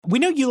We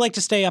know you like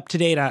to stay up to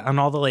date on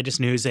all the latest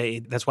news.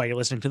 That's why you're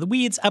listening to The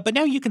Weeds. But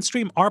now you can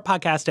stream our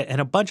podcast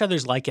and a bunch of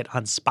others like it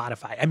on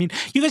Spotify. I mean,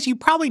 you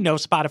probably know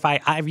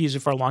Spotify. I've used it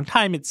for a long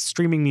time. It's a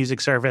streaming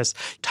music service,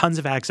 tons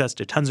of access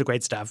to tons of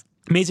great stuff.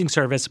 Amazing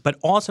service, but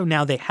also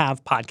now they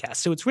have podcasts.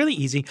 So it's really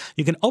easy.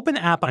 You can open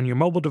the app on your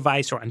mobile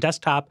device or on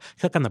desktop,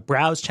 click on the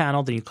Browse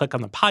channel, then you click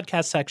on the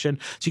podcast section.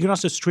 So you can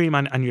also stream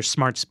on your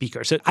smart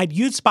speaker. So I'd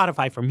use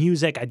Spotify for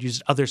music. I'd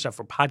use other stuff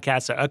for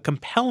podcasts. A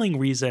compelling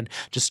reason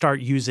to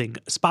start using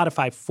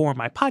Spotify for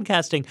my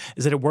podcasting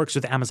is that it works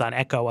with Amazon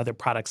Echo, other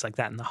products like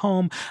that in the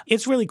home.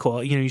 It's really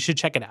cool. You should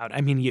check it out. I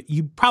mean,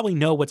 you probably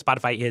know what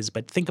Spotify is,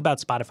 but think about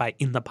Spotify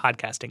in the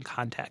podcasting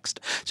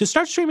context. So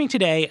start streaming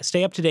today.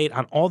 Stay up to date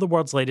on all the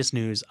world's latest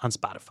news on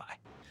Spotify.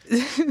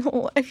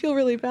 I feel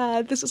really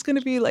bad. This is going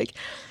to be like,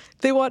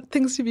 they want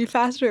things to be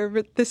faster,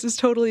 but this is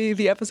totally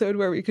the episode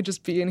where we could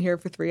just be in here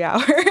for 3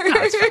 hours. No,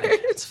 it's fine.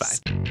 It's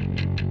fine.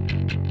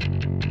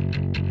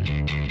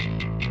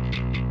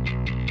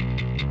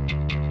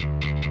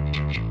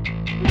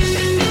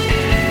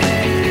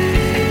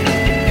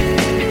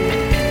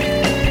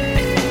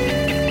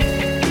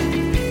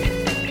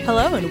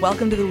 Hello and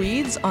welcome to The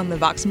Weeds on the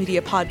Vox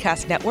Media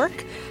Podcast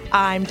Network.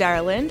 I'm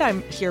Dara Lind.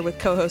 I'm here with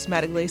co-host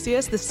Matt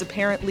Iglesias. This is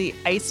apparently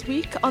ICE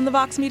Week on the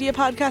Vox Media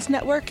Podcast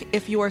Network.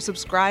 If you are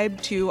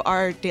subscribed to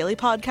our daily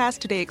podcast,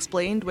 Today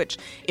Explained, which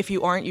if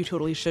you aren't, you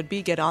totally should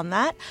be, get on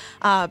that.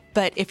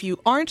 But if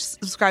you aren't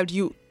subscribed,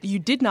 you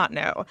did not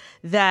know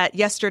that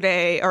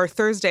yesterday, or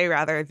Thursday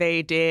rather,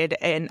 they did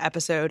an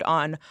episode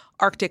on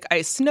Arctic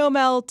ice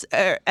snowmelt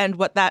and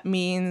what that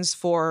means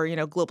for,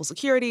 global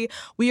security.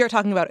 We are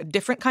talking about a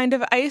different kind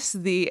of ice,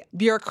 the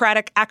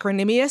bureaucratic,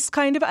 acronymous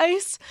kind of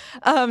ice,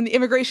 the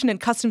Immigration and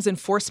Customs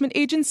Enforcement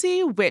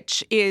Agency,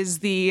 which is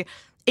the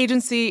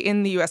agency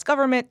in the U.S.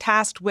 government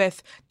tasked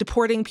with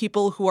deporting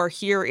people who are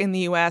here in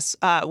the U.S.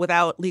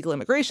 Without legal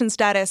immigration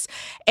status,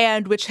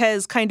 and which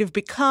has kind of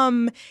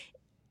become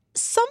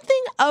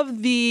something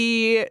of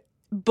the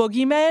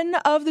boogeymen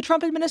of the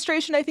Trump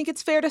administration, I think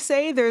it's fair to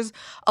say. There's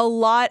a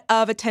lot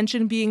of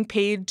attention being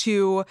paid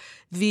to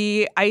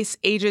the ICE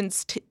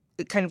agents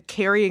kind of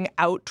carrying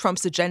out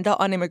Trump's agenda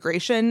on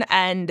immigration,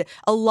 and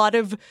a lot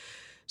of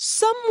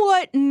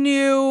somewhat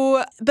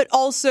new, but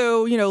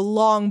also,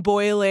 long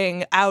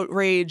boiling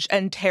outrage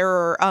and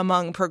terror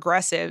among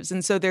progressives.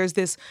 And so there's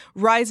this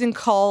rising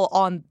call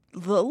on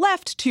the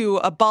left to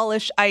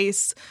abolish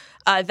ICE.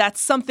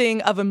 That's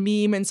something of a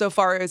meme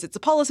insofar as it's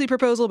a policy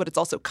proposal, but it's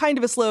also kind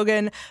of a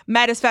slogan.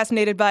 Matt is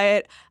fascinated by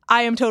it.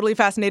 I am totally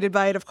fascinated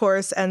by it, of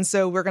course. And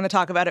so we're going to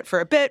talk about it for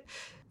a bit.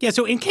 Yeah,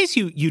 so in case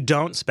you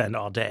don't spend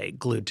all day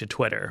glued to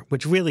Twitter,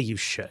 which really you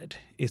should,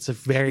 it's a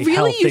very healthy...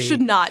 Really, you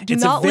should not. Do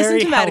not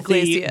listen to Matt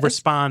Iglesias. It's a very healthy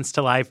response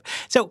to life.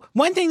 So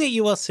one thing that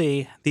you will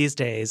see these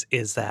days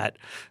is that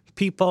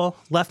people,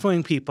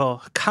 left-wing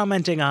people,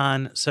 commenting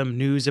on some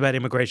news about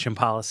immigration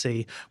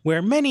policy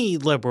where many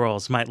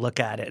liberals might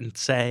look at it and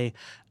say,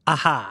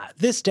 aha,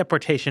 this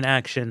deportation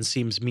action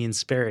seems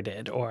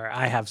mean-spirited, or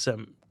I have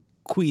some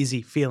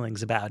queasy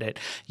feelings about it.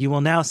 You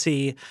will now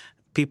see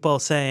people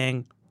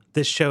saying,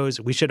 this shows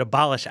we should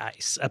abolish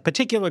ICE. A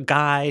particular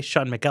guy,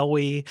 Sean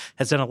McElwee,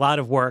 has done a lot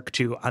of work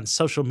to, on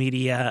social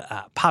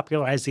media,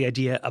 popularize the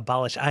idea,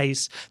 abolish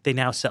ICE. They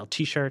now sell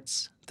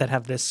T-shirts that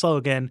have this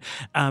slogan.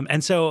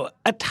 And so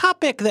a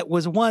topic that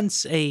was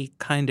once a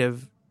kind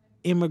of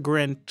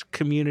immigrant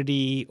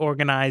community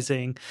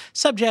organizing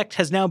subject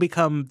has now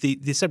become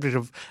the subject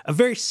of a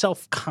very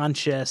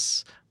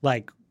self-conscious,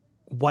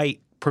 white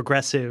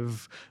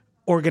progressive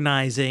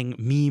organizing,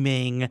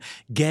 memeing,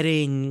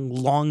 getting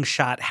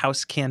long-shot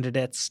House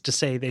candidates to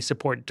say they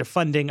support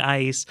defunding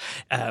ICE.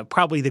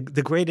 Probably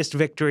the greatest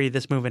victory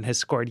this movement has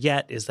scored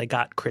yet is they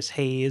got Chris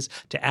Hayes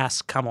to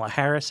ask Kamala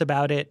Harris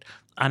about it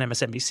on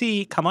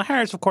MSNBC. Kamala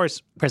Harris, of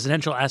course,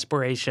 presidential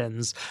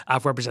aspirations,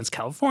 represents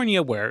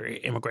California, where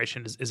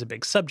immigration is a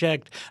big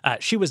subject.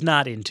 She was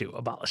not into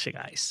abolishing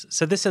ICE.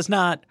 So this has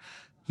not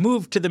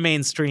moved to the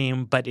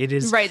mainstream, but it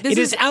is it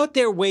is out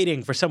there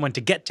waiting for someone to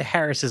get to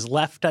Harris's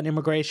left on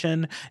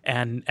immigration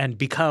and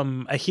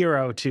become a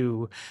hero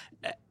to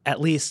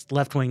at least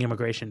left-wing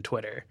immigration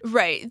Twitter.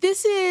 Right.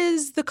 This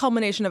is the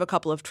culmination of a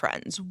couple of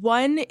trends.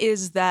 One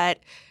is that,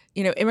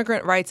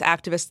 immigrant rights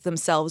activists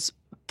themselves,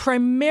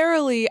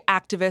 primarily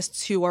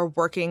activists who are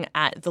working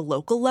at the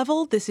local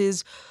level. This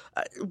is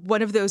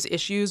one of those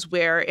issues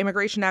where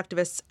immigration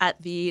activists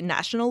at the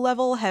national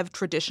level have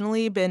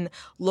traditionally been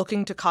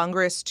looking to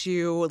Congress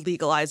to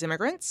legalize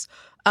immigrants,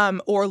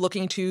 or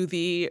looking to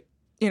the,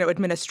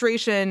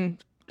 administration,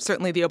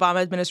 certainly the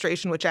Obama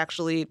administration, which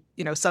actually,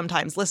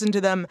 sometimes listened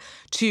to them,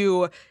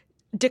 to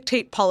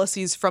dictate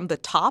policies from the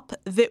top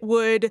that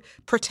would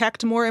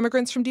protect more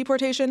immigrants from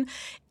deportation.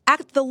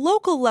 At the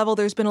local level,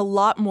 there's been a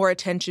lot more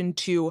attention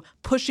to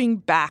pushing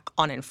back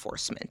on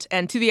enforcement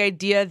and to the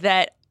idea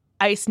that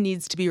ICE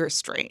needs to be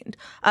restrained.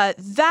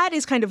 That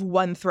is kind of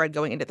one thread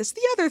going into this.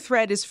 The other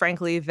thread is,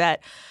 frankly,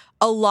 that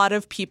a lot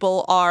of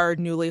people are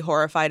newly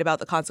horrified about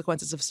the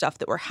consequences of stuff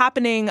that were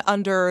happening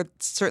under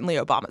certainly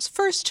Obama's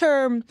first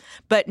term.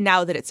 But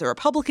now that it's a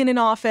Republican in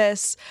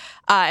office,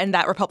 and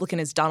that Republican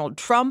is Donald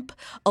Trump,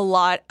 a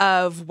lot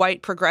of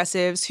white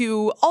progressives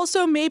who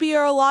also maybe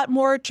are a lot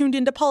more tuned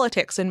into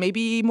politics and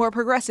maybe more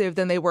progressive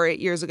than they were 8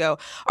 years ago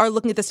are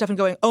looking at this stuff and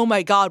going, oh,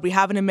 my God, we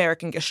have an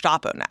American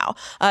Gestapo now.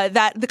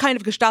 That the kind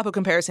of Gestapo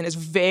comparison is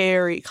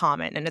very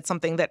common, and it's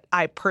something that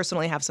I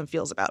personally have some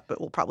feels about,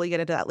 but we'll probably get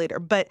into that later.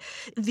 But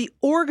the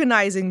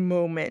organizing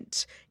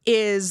moment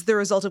is the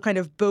result of kind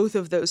of both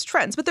of those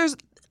trends. But there's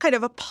kind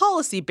of a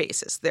policy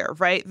basis there,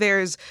 right?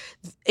 There's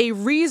a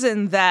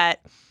reason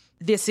that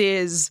this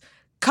is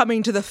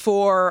coming to the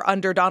fore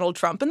under Donald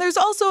Trump. And there's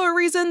also a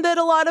reason that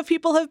a lot of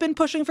people have been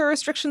pushing for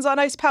restrictions on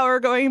ICE power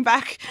going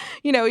back,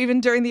 even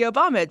during the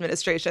Obama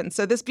administration.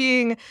 So this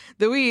being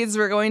The Weeds,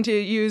 we're going to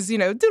use,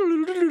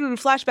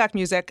 flashback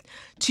music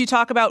to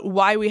talk about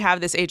why we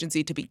have this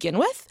agency to begin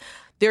with.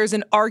 There's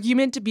an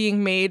argument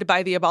being made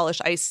by the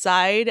Abolish ICE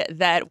side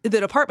that the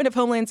Department of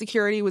Homeland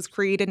Security was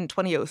created in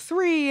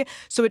 2003,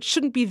 so it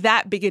shouldn't be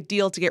that big a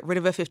deal to get rid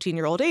of a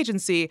 15-year-old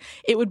agency.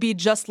 It would be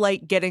just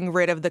like getting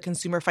rid of the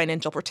Consumer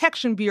Financial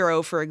Protection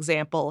Bureau, for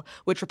example,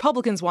 which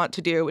Republicans want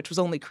to do, which was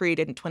only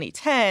created in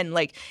 2010.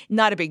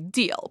 Not a big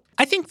deal.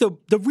 I think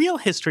the real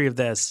history of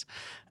this,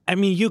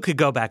 you could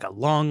go back a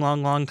long,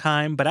 long, long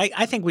time, but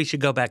I think we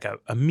should go back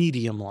a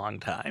medium long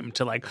time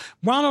to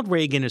Ronald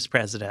Reagan as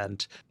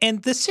president.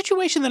 And the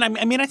situation that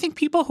I think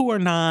people who are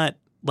not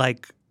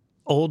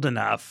old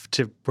enough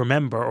to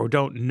remember or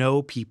don't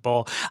know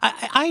people.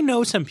 I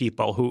know some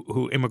people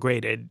who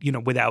immigrated,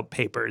 without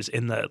papers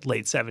in the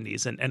late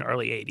 70s and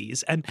early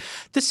 80s. And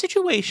the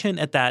situation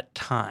at that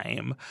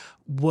time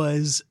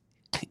was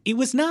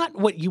not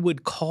what you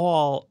would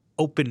call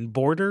open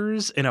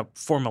borders in a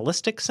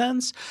formalistic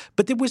sense,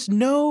 but there was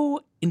no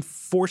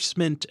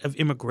enforcement of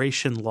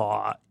immigration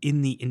law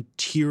in the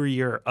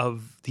interior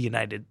of the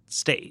United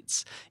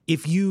States.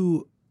 If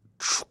you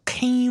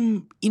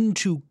came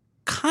into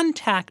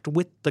contact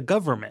with the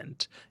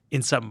government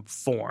in some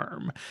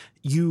form,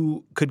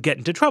 you could get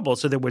into trouble.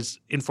 So there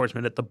was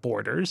enforcement at the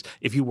borders.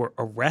 If you were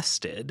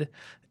arrested,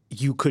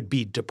 you could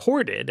be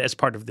deported as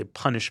part of the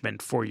punishment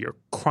for your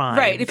crime.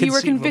 Right. If you were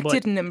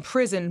convicted and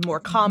imprisoned more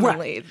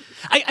commonly.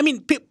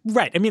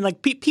 Right.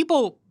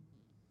 People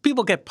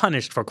get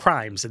punished for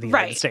crimes in the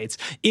United States.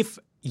 If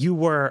you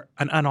were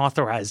an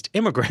unauthorized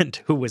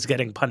immigrant who was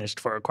getting punished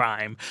for a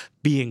crime,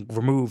 being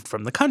removed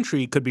from the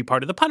country could be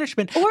part of the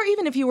punishment. Or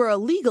even if you were a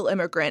legal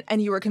immigrant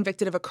and you were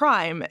convicted of a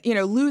crime,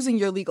 losing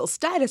your legal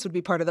status would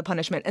be part of the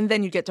punishment, and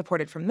then you get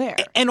deported from there.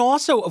 And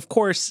also, of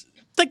course,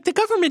 the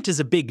government is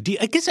a big deal.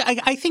 I guess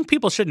I think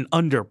people shouldn't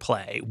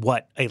underplay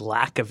what a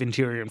lack of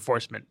interior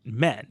enforcement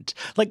meant.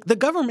 The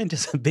government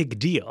is a big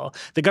deal.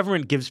 The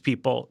government gives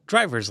people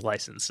driver's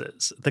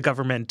licenses. The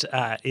government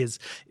is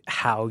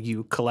how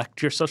you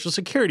collect your Social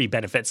Security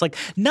benefits.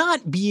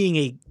 Not being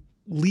a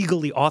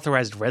legally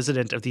authorized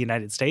resident of the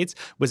United States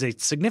was a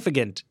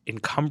significant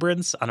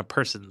encumbrance on a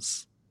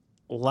person's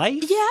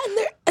life.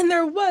 Yeah, and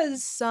there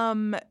was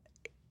some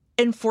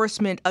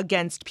enforcement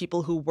against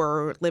people who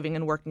were living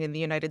and working in the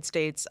United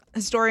States.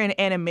 Historian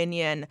Anna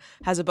Minion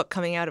has a book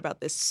coming out about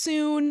this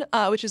soon,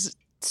 which is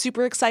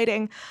super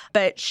exciting.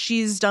 But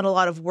she's done a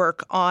lot of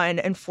work on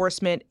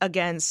enforcement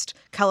against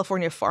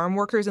California farm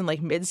workers in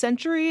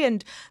mid-century.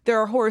 And there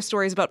are horror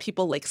stories about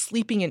people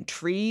sleeping in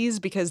trees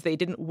because they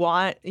didn't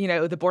want,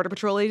 the Border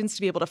Patrol agents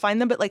to be able to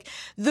find them. But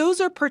those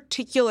are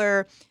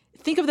particular.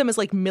 Think of them as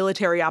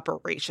military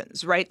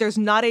operations, right? There's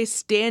not a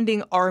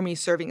standing army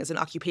serving as an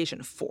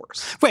occupation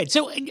force. Right.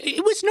 So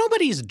it was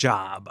nobody's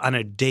job on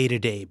a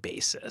day-to-day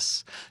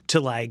basis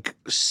to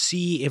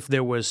see if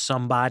there was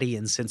somebody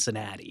in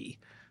Cincinnati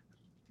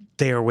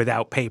there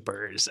without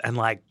papers and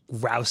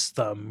roust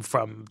them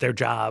from their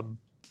job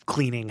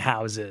cleaning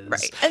houses.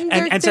 Right. And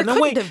there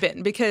couldn't have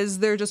been because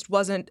there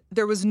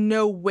was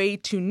no way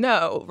to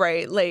know,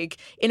 right?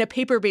 In a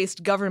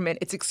paper-based government,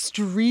 it's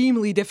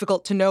extremely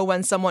difficult to know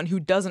when someone who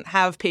doesn't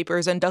have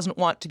papers and doesn't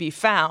want to be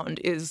found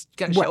is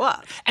going to show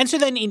up. And so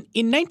then in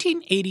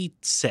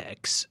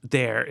 1986,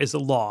 there is a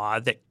law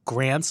that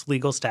grants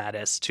legal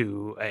status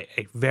to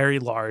a very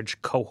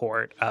large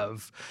cohort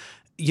of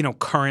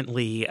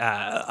currently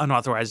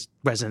unauthorized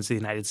residents of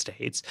the United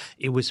States.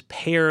 It was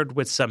paired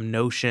with some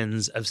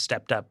notions of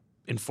stepped-up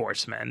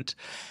enforcement,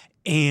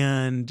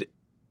 and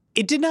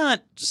it did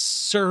not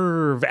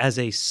serve as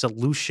a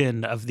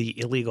solution of the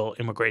illegal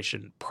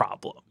immigration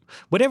problem.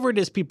 Whatever it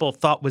is people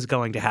thought was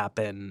going to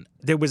happen,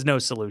 there was no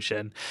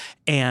solution.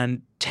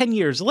 And 10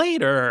 years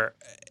later,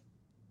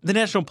 the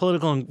national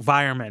political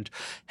environment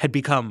had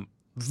become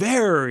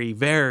very,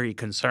 very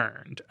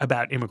concerned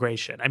about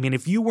immigration.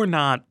 If you were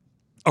not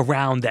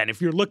around then.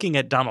 If you're looking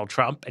at Donald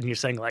Trump and you're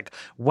saying like,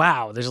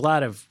 wow, there's a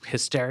lot of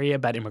hysteria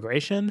about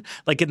immigration,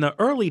 like in the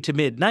early to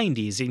mid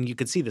 90s, and you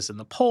could see this in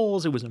the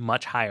polls, it was a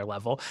much higher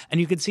level.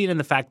 And you could see it in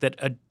the fact that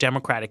a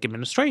Democratic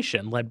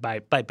administration led by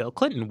Bill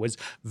Clinton was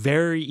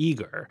very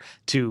eager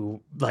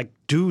to like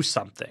do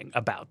something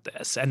about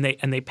this. And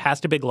they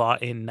passed a big law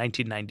in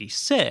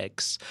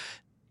 1996.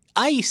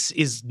 ICE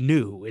is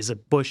new, is a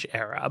Bush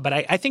era, but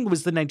I think it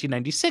was the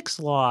 1996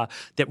 law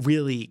that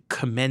really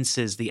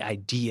commences the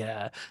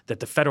idea that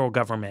the federal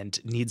government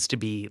needs to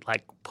be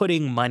like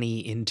putting money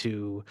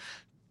into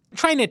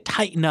trying to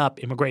tighten up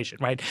immigration,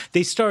 right?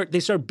 They start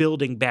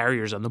building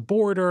barriers on the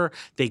border.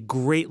 They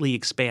greatly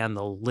expand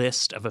the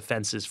list of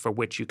offenses for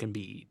which you can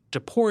be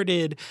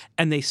deported,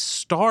 and they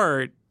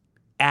start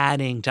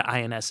adding to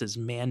INS's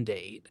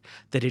mandate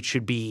that it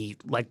should be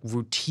like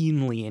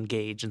routinely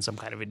engaged in some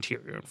kind of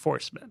interior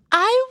enforcement.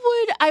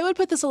 I would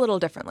put this a little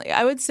differently.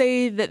 I would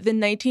say that the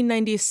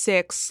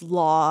 1996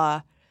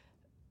 law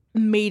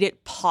made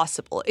it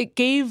possible. It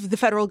gave the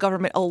federal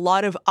government a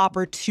lot of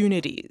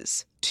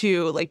opportunities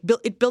to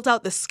it built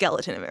out the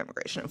skeleton of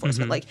immigration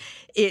enforcement. Like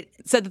it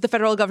said that the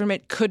federal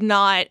government could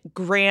not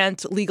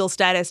grant legal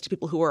status to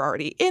people who were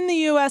already in the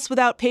U.S.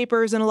 without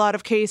papers in a lot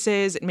of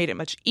cases. It made it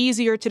much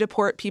easier to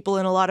deport people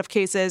in a lot of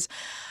cases.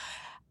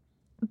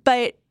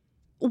 But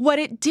what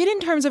it did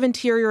in terms of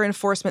interior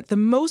enforcement, the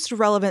most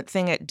relevant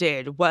thing it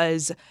did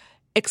was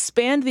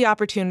expand the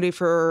opportunity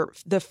for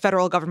the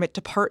federal government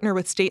to partner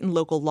with state and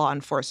local law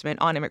enforcement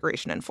on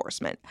immigration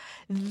enforcement.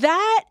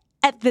 That,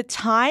 at the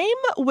time,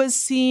 was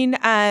seen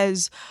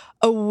as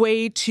a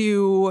way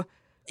to,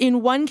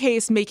 in one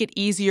case, make it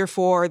easier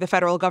for the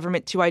federal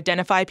government to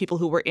identify people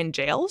who were in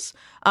jails,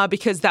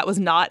 because that was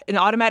not an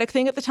automatic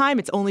thing at the time.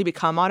 It's only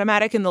become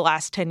automatic in the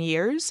last 10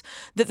 years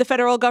that the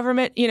federal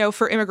government,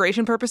 for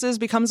immigration purposes,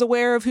 becomes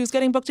aware of who's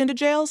getting booked into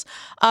jails.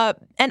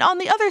 And on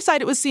the other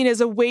side, it was seen as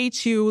a way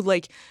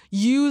to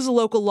use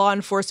local law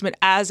enforcement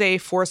as a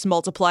force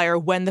multiplier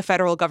when the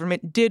federal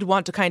government did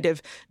want to kind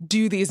of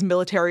do these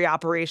military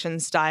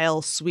operation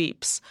style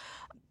sweeps,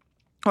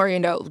 or,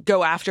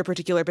 go after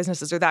particular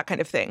businesses or that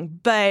kind of thing.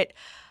 But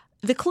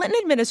the Clinton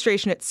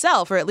administration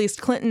itself, or at least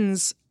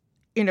Clinton's,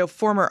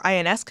 former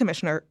INS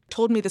commissioner,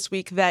 told me this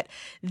week that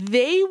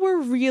they were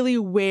really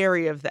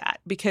wary of that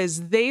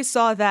because they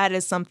saw that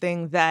as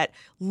something that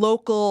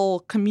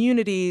local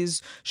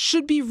communities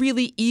should be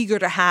really eager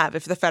to have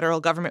if the federal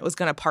government was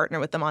going to partner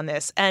with them on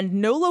this. And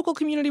no local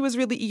community was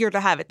really eager to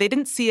have it. They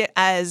didn't see it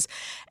as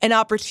an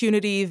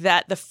opportunity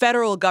that the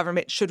federal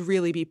government should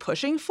really be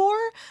pushing for,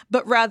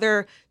 but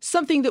rather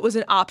something that was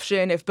an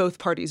option if both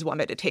parties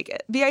wanted to take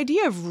it. The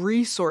idea of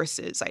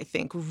resources, I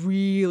think,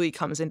 really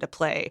comes into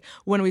play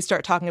when we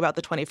start talking about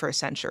the 21st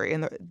century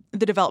and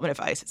the development of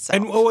ICE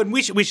itself. And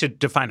we should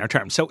define our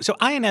terms. So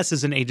INS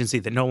is an agency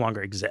that no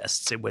longer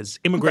exists. It was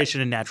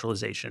Immigration and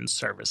Naturalization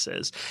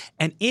Services.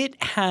 And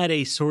it had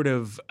a sort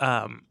of,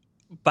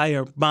 by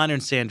our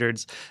modern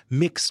standards,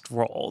 mixed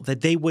role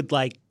that they would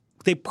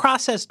they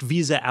processed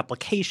visa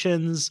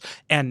applications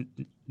and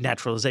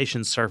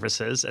naturalization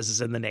services, as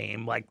is in the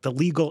name, like the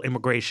legal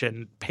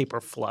immigration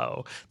paper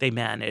flow they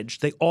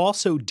managed. They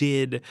also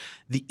did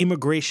the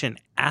immigration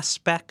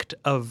aspect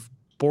of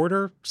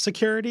border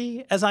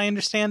security, as I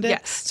understand it.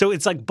 Yes. So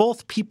it's like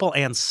both people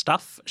and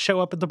stuff show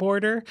up at the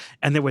border,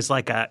 and there was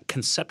like a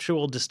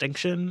conceptual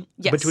distinction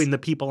between the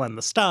people and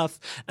the stuff.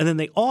 And then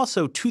they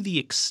also, to the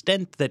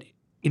extent that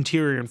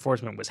interior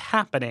enforcement was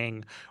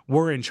happening,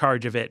 were in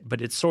charge of it,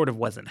 but it sort of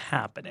wasn't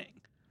happening.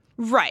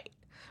 Right.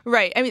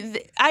 I mean,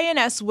 the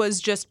INS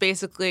was just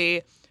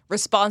basically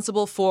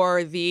responsible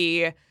for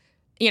the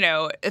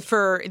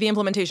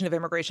implementation of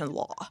immigration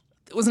law.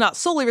 It was not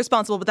solely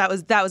responsible, but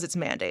that was its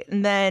mandate.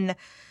 And then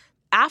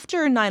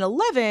after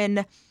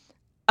 9/11,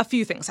 a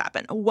few things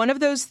happened. One of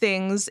those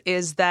things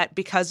is that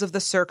because of the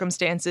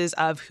circumstances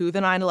of who the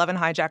 9/11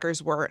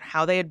 hijackers were,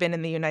 how they had been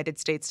in the United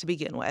States to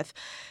begin with,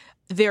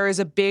 there is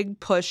a big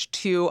push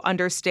to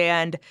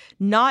understand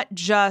not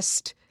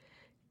just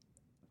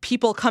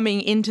people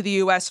coming into the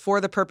U.S. for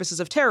the purposes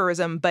of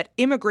terrorism, but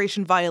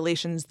immigration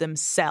violations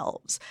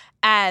themselves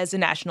as a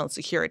national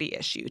security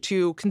issue,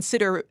 to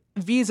consider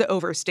visa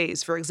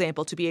overstays, for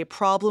example, to be a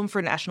problem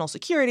for national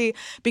security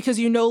because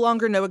you no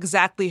longer know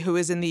exactly who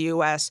is in the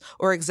U.S.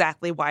 or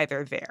exactly why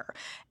they're there.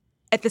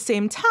 At the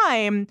same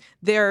time,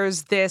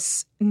 there's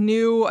this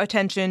new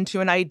attention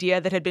to an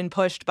idea that had been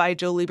pushed by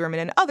Joe Lieberman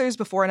and others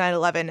before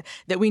 9/11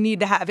 that we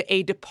need to have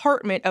a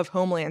Department of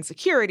Homeland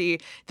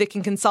Security that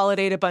can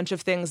consolidate a bunch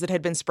of things that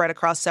had been spread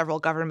across several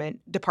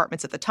government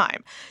departments at the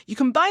time. You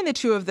combine the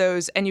two of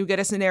those and you get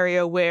a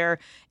scenario where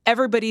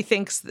everybody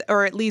thinks,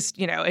 or at least,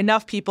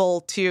 enough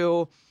people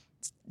to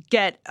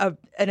get an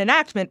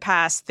enactment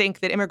passed think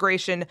that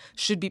immigration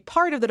should be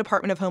part of the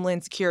Department of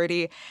Homeland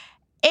Security.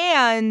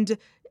 And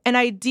an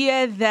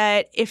idea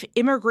that if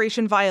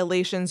immigration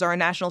violations are a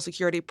national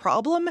security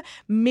problem,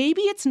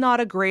 maybe it's not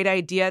a great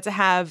idea to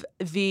have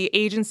the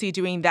agency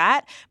doing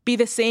that be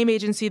the same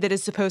agency that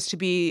is supposed to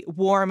be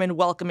warm and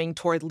welcoming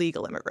toward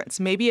legal immigrants.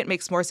 Maybe it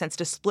makes more sense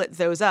to split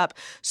those up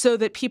so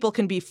that people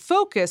can be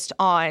focused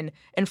on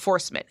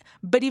enforcement.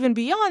 But even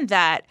beyond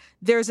that,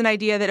 there's an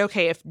idea that,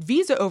 okay, if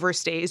visa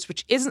overstays,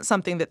 which isn't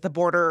something that the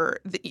border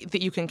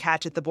that you can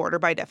catch at the border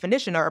by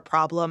definition are a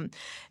problem,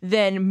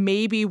 then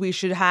maybe we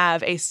should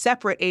have a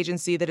separate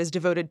agency that is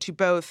devoted to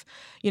both,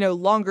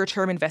 longer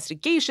term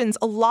investigations.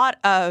 A lot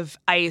of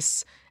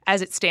ICE,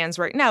 as it stands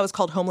right now, is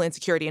called Homeland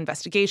Security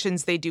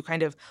Investigations. They do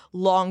kind of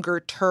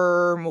longer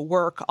term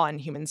work on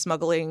human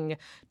smuggling,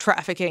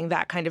 trafficking,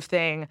 that kind of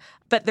thing.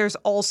 But there's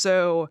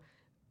also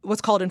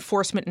what's called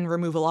enforcement and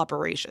removal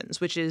operations,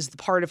 which is the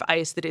part of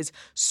ICE that is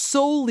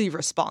solely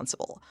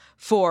responsible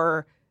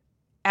for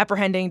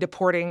apprehending,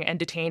 deporting, and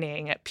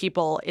detaining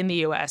people in the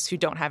U.S. who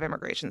don't have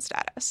immigration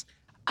status.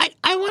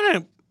 I want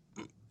to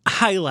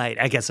highlight,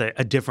 I guess,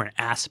 a different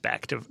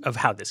aspect of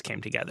how this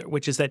came together,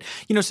 which is that,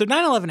 so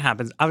 9/11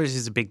 happens, obviously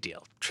it's a big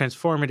deal.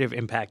 Transformative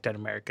impact on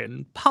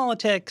American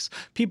politics.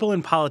 People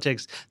in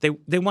politics,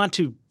 they want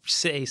to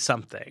say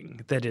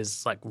something that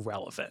is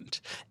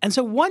relevant. And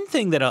so one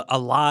thing that a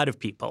lot of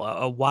people,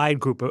 a wide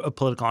group of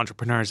political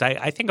entrepreneurs,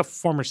 I think of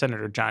former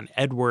Senator John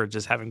Edwards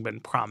as having been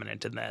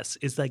prominent in this,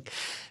 is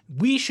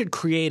we should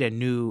create a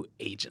new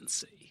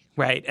agency.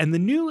 Right. And the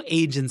new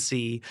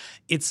agency,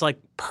 it's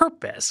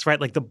purpose,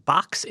 right? The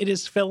box it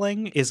is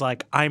filling is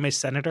I'm a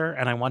senator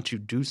and I want to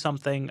do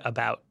something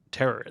about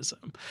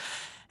terrorism.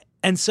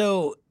 And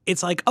so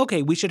it's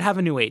okay, we should have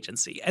a new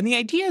agency. And the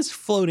idea is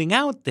floating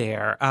out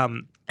there,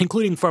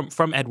 including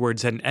from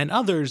Edwards and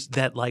others,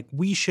 that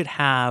we should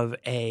have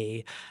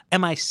a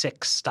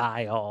MI6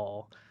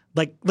 style.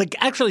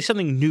 Actually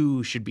something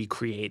new should be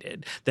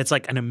created that's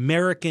an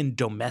American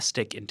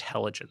domestic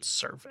intelligence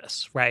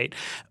service, right?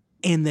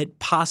 And that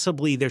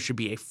possibly there should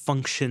be a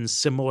function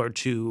similar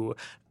to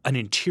an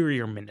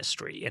interior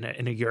ministry in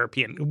a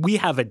European. We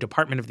have a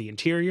Department of the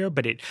Interior,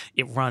 but it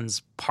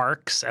runs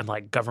parks and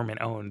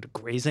government-owned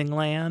grazing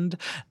land.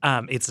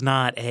 It's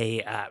not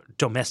a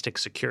domestic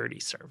security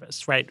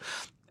service, right?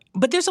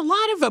 But there's a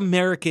lot of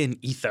American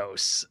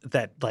ethos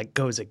that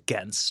goes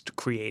against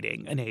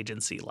creating an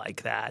agency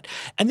like that.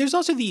 And there's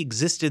also the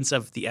existence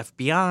of the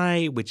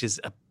FBI, which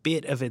is a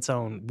bit of its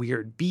own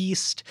weird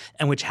beast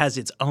and which has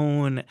its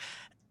own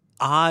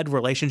odd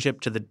relationship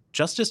to the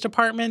Justice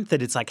Department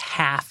that it's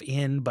half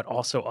in but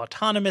also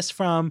autonomous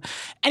from.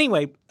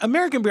 Anyway,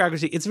 American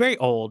bureaucracy, it's very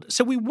old.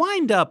 So we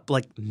wind up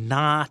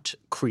not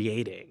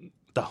creating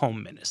the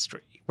Home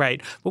Ministry,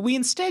 right? What we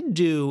instead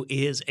do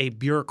is a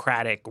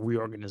bureaucratic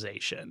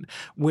reorganization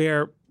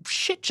where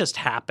shit just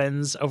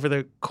happens over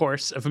the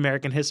course of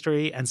American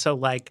history. And so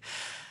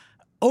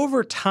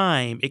over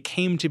time, it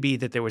came to be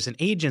that there was an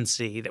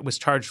agency that was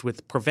charged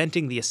with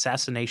preventing the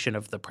assassination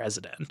of the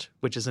president,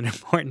 which is an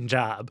important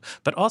job,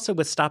 but also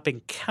with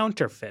stopping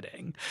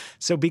counterfeiting.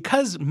 So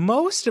because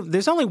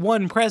there's only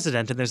one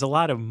president and there's a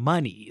lot of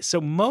money,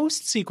 so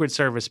most Secret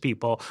Service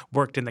people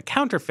worked in the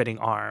counterfeiting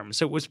arm.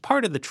 So it was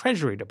part of the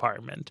Treasury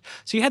Department.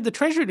 So you had the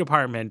Treasury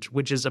Department,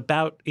 which is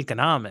about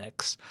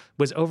economics,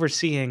 was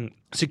overseeing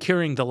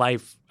securing the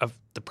life of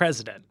the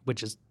president,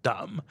 which is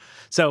dumb.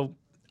 So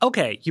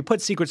okay, you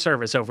put Secret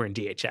Service over in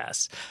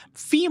DHS.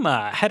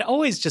 FEMA had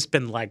always just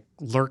been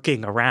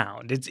lurking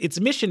around. Its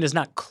mission is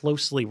not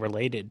closely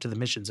related to the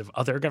missions of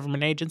other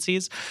government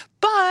agencies.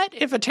 But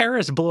if a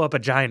terrorist blew up a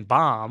giant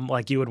bomb,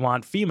 you would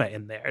want FEMA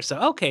in there. So,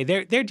 okay,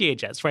 they're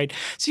DHS, right?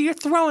 So you're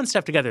throwing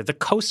stuff together. The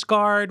Coast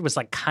Guard was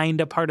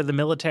kind of part of the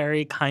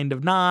military, kind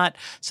of not.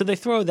 So they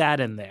throw that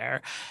in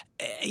there.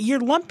 You're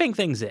lumping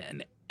things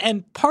in.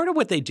 And part of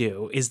what they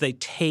do is they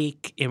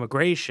take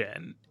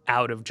immigration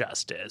out of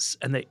justice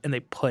and they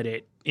put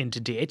it into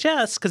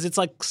DHS because it's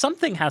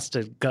something has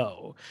to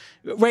go,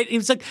 right?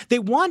 It's they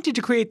wanted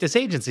to create this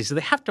agency, so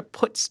they have to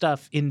put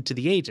stuff into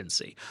the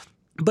agency.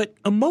 But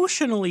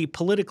emotionally,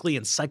 politically,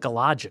 and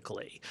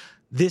psychologically,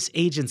 this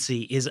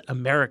agency is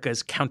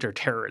America's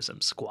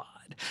counterterrorism squad.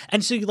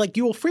 And so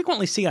you will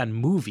frequently see on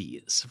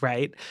movies,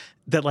 right,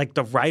 that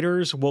the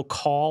writers will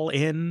call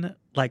in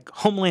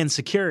Homeland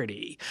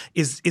Security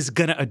is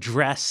going to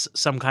address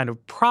some kind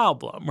of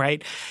problem,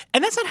 right?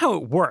 And that's not how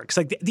it works.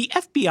 The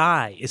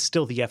FBI is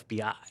still the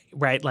FBI,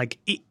 right?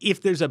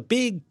 If there's a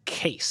big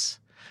case,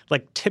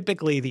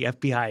 typically the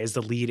FBI is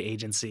the lead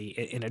agency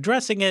in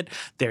addressing it.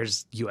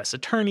 There's U.S.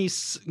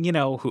 attorneys,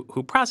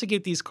 who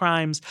prosecute these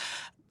crimes.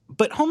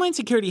 But Homeland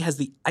Security has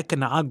the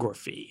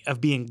iconography of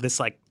being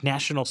this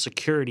national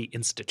security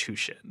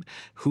institution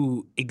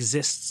who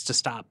exists to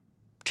stop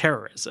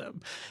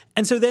terrorism.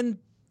 And so then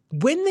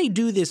when they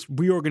do this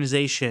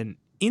reorganization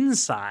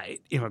inside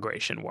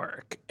immigration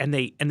work and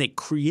they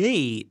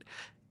create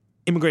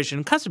Immigration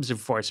and Customs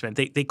Enforcement,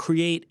 they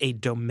create a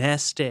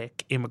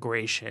domestic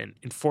immigration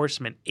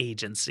enforcement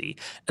agency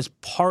as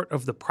part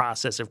of the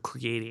process of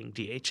creating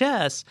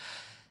DHS,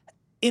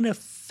 in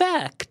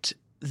effect,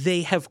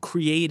 they have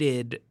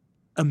created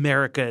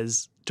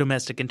America's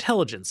domestic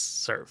intelligence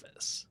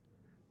service,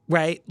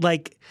 right?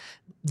 Like,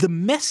 the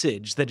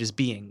message that is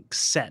being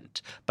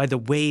sent by the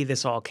way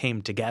this all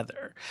came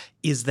together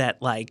is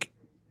that, like,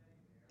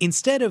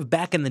 instead of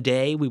back in the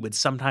day, we would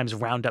sometimes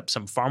round up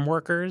some farm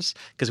workers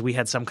because we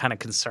had some kind of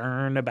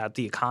concern about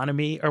the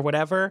economy or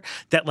whatever,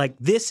 that, like,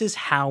 this is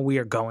how we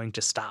are going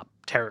to stop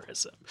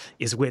terrorism,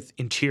 is with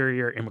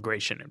interior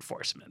immigration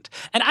enforcement.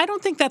 And I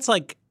don't think that's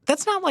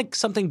not like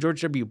something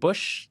George W.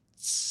 Bush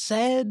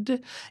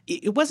said.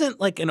 It wasn't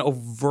like an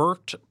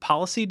overt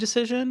policy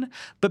decision,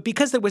 but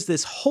because there was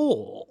this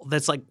hole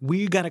that's like,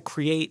 we got to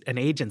create an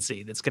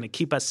agency that's going to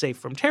keep us safe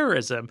from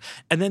terrorism.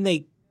 And then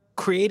they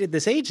created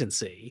this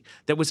agency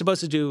that was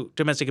supposed to do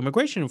domestic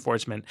immigration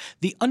enforcement.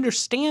 The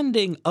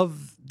understanding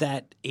of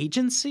that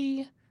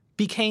agency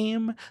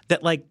became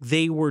that, like,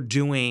 they were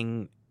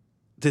doing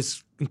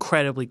this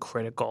incredibly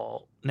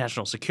critical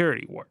national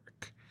security work.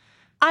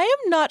 I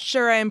am not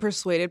sure I am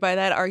persuaded by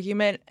that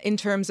argument in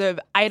terms of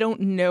I don't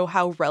know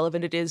how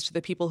relevant it is to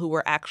the people who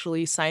were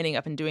actually signing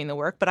up and doing the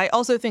work. But I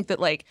also think that,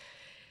 like,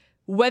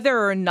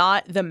 whether or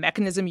not the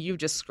mechanism you've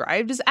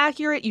described is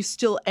accurate, you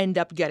still end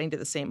up getting to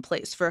the same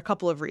place for a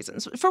couple of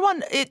reasons. For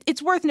one,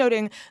 it's worth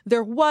noting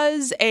there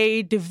was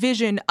a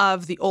division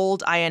of the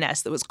old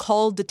INS that was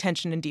called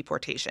detention and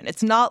deportation.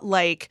 It's not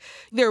like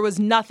there was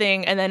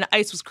nothing and then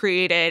ICE was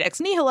created ex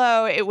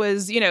nihilo. It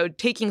was,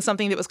 taking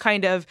something that was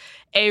kind of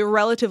a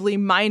relatively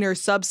minor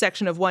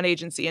subsection of one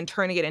agency and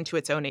turning it into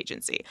its own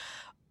agency.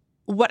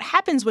 What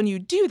happens when you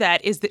do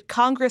that is that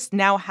Congress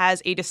now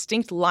has a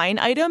distinct line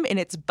item in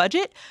its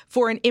budget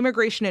for an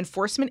immigration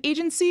enforcement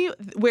agency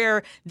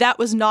where that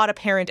was not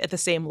apparent at the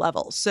same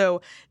level.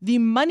 So the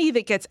money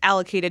that gets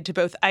allocated to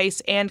both ICE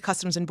and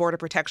Customs and Border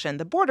Protection,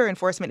 the border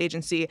enforcement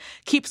agency,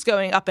 keeps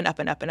going up and up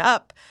and up and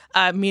up.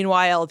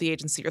 Meanwhile, the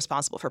agency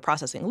responsible for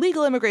processing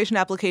legal immigration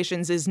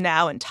applications is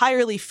now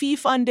entirely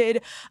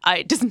fee-funded.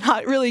 It does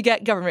not really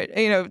get government,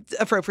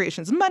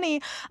 appropriations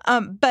money.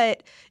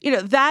 But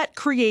that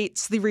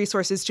creates the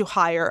resources to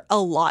hire a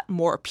lot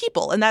more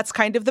people. And that's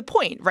kind of the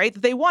point, right?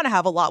 That they want to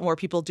have a lot more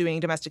people doing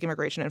domestic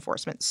immigration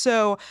enforcement.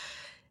 So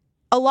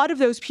a lot of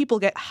those people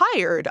get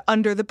hired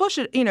under the Bush,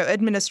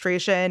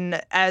 administration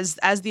as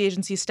the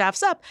agency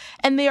staffs up,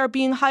 and they are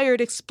being hired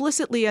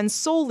explicitly and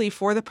solely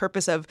for the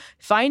purpose of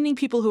finding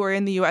people who are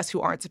in the U.S. who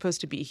aren't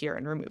supposed to be here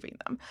and removing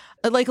them.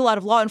 Like a lot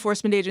of law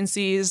enforcement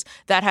agencies,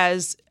 that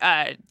has,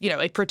 a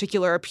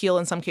particular appeal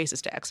in some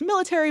cases to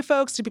ex-military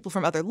folks, to people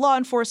from other law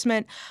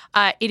enforcement.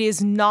 It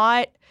is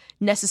not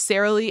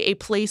necessarily a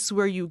place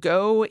where you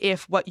go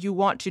if what you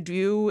want to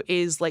do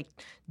is, like,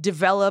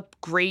 develop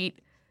great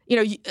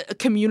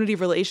community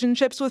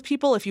relationships with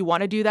people. If you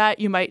want to do that,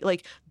 you might,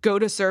 like, go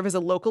to serve as a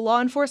local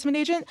law enforcement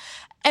agent.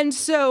 And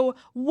so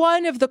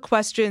one of the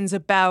questions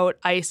about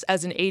ICE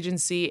as an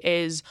agency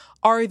is,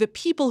 are the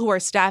people who are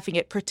staffing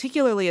it,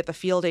 particularly at the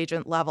field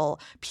agent level,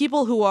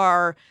 people who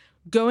are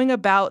going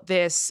about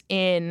this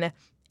in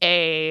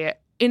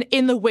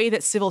the way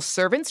that civil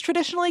servants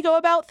traditionally go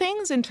about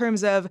things, in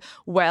terms of,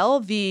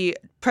 well, the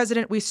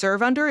president we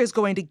serve under is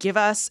going to give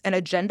us an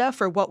agenda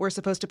for what we're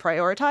supposed to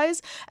prioritize,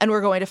 and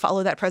we're going to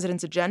follow that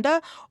president's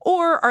agenda?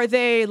 Or are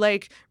they,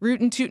 like,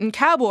 rootin' tootin'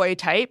 cowboy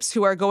types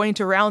who are going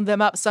to round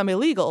them up some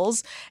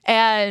illegals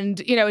and,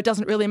 it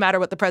doesn't really matter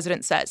what the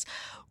president says?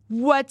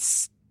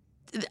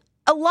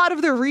 A lot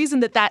of the reason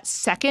that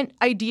second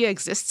idea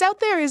exists out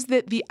there is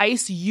that the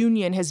ICE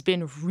union has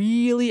been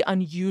really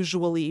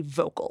unusually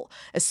vocal,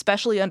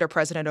 especially under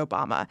President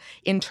Obama,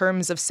 in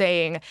terms of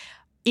saying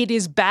it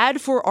is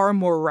bad for our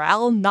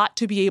morale not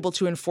to be able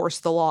to enforce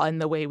the law in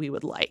the way we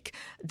would like.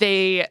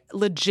 They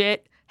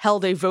legit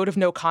held a vote of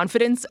no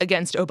confidence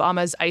against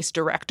Obama's ICE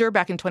director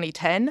back in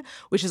 2010,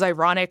 which is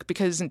ironic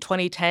because in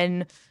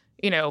 2010,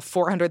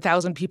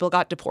 400,000 people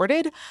got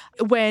deported.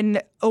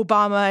 When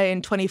Obama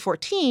in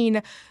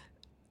 2014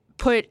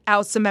 put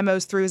out some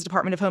memos through his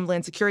Department of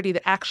Homeland Security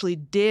that actually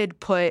did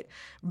put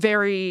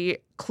very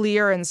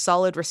clear and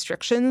solid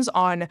restrictions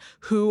on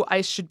who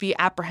ICE should be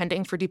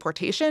apprehending for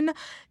deportation,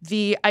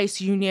 the ICE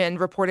union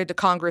reported to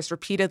Congress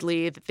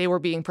repeatedly that they were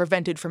being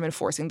prevented from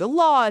enforcing the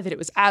law, that it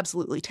was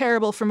absolutely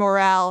terrible for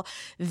morale,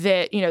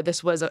 that,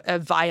 this was a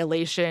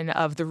violation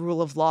of the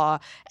rule of law.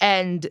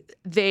 And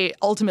they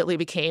ultimately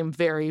became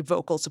very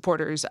vocal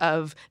supporters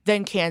of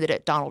then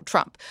candidate Donald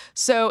Trump.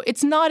 So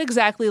it's not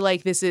exactly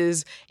like this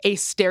is a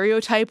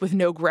stereotype with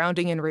no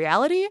grounding in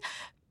reality.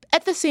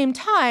 At the same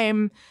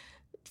time,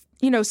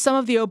 some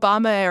of the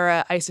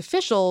Obama-era ICE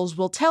officials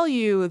will tell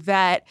you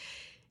that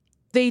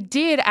they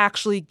did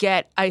actually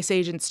get ICE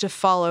agents to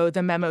follow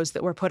the memos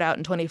that were put out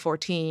in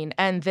 2014,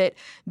 and that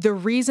the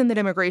reason that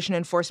immigration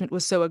enforcement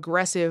was so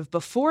aggressive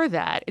before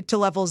that, to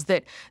levels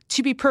that,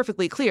 to be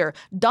perfectly clear,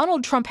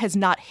 Donald Trump has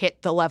not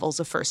hit the levels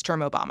of first-term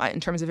Obama in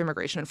terms of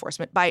immigration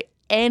enforcement by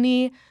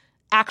any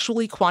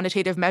actually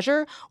quantitative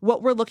measure.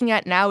 What we're looking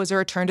at now is a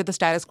return to the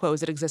status quo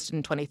as it existed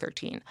in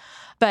 2013.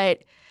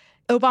 But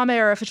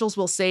Obama-era officials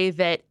will say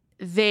that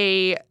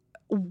they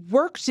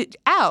worked it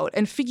out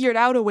and figured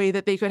out a way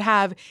that they could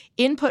have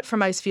input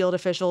from ICE field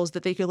officials,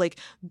 that they could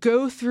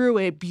go through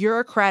a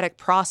bureaucratic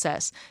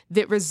process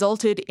that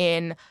resulted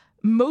in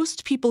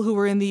most people who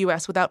were in the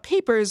U.S. without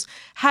papers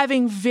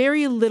having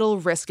very little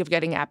risk of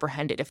getting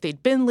apprehended if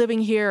they'd been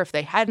living here, if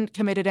they hadn't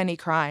committed any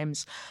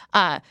crimes.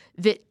 That,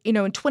 in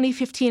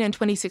 2015 and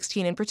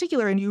 2016 in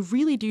particular, and you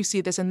really do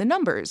see this in the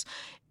numbers,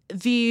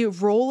 the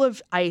role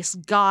of ICE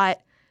got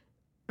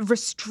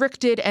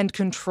restricted and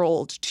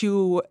controlled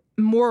to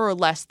more or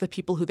less the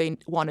people who they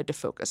wanted to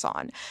focus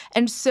on.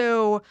 And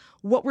so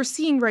what we're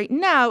seeing right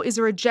now is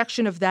a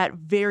rejection of that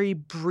very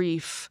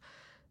brief,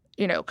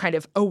 kind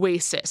of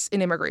oasis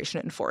in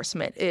immigration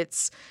enforcement.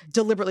 It's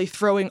deliberately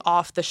throwing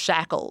off the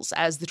shackles,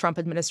 as the Trump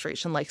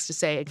administration likes to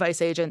say, of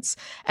ICE agents,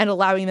 and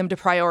allowing them to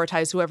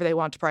prioritize whoever they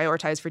want to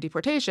prioritize for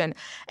deportation.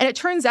 And it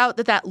turns out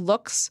that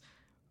looks,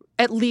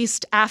 at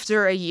least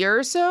after a year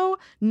or so,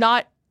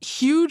 not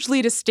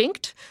hugely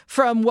distinct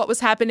from what was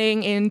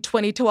happening in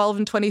 2012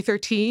 and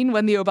 2013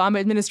 when the Obama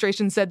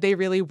administration said they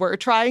really were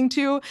trying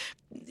to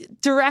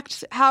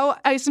direct how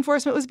ICE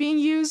enforcement was being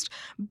used.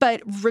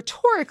 But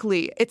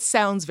rhetorically, it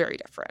sounds very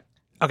different.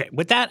 Okay,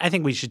 with that, I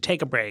think we should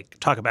take a break,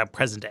 talk about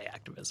present-day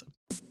activism.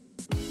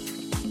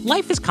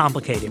 Life is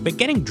complicated, but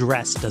getting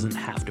dressed doesn't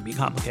have to be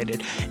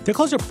complicated. Their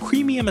clothes are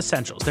premium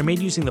essentials. They're made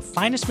using the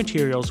finest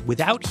materials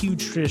without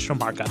huge traditional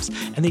markups,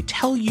 and they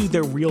tell you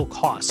their real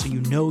cost so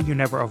you know you're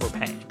never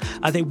overpaying.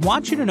 They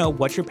want you to know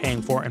what you're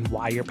paying for and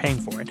why you're paying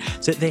for it.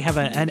 So they have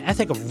an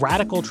ethic of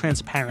radical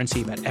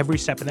transparency about every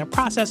step in their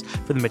process,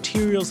 from the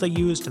materials they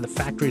use to the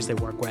factories they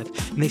work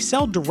with. And they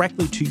sell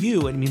directly to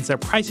you, and it means their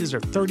prices are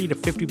 30 to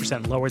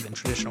 50% lower than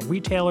traditional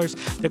retailers.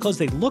 Their clothes,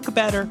 they look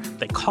better,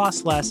 they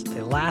cost less,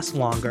 they last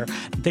longer.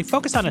 They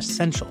focus on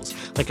essentials,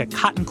 like a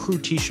cotton crew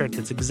t-shirt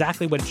that's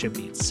exactly what it should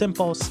be. It's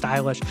simple,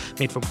 stylish,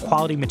 made from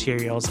quality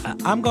materials.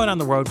 I'm going on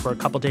the road for a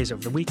couple days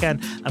over the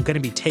weekend. I'm going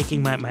to be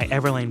taking my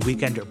Everlane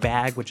Weekender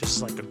bag, which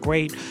is like a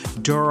great,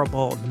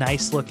 durable,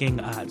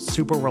 nice-looking,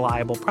 super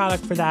reliable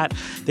product for that.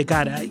 They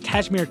got a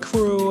cashmere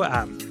crew,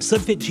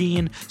 slim-fit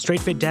jean,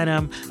 straight-fit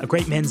denim, a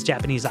great men's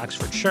Japanese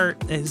Oxford shirt.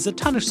 There's a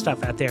ton of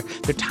stuff out there.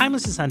 They're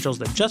timeless essentials.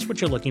 They're just what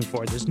you're looking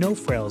for. There's no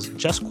frills,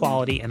 just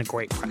quality and a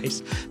great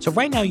price. So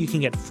right now you can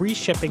get free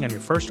shipping on your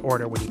first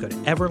order when you go to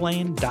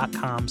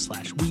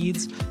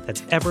everlane.com/weeds.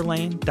 That's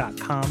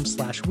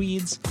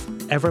everlane.com/weeds.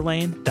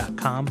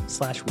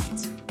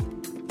 everlane.com/weeds.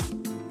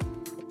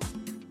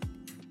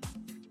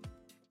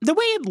 The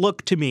way it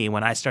looked to me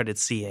when I started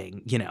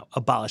seeing,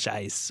 Abolish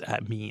ICE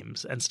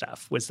memes and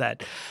stuff was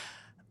that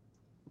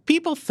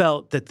people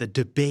felt that the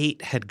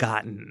debate had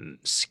gotten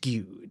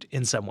skewed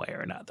in some way or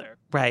another,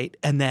 right?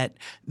 And that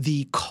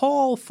the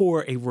call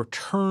for a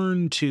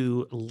return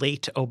to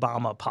late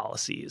Obama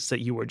policies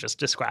that you were just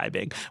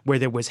describing, where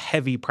there was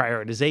heavy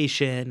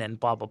prioritization and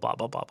blah, blah, blah,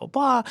 blah, blah, blah,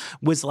 blah,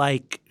 was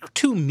like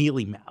too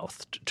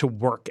mealy-mouthed to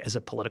work as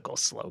a political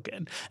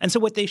slogan. And so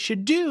what they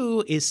should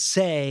do is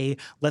say,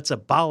 let's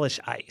abolish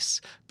ICE.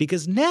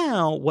 Because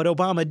now what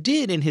Obama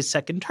did in his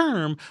second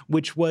term,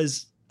 which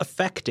was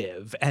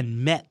effective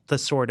and met the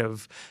sort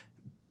of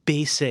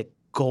basic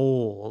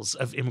goals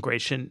of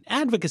immigration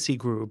advocacy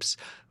groups,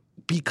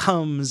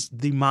 becomes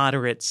the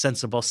moderate,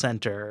 sensible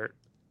center,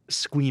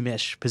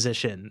 squeamish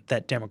position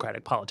that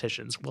Democratic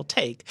politicians will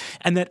take.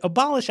 And that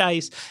abolish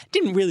ICE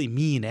didn't really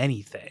mean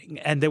anything.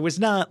 And there was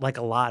not like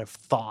a lot of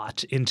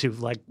thought into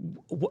like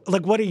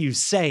what are you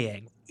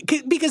saying?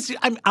 Because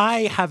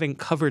I haven't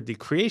covered the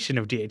creation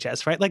of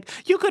DHS, right? Like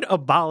you could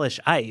abolish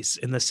ICE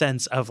in the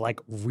sense of like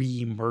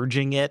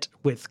re-merging it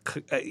with,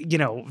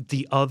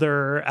 the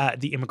other,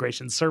 the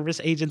Immigration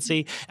Service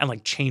Agency and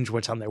like change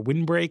what's on their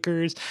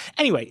windbreakers.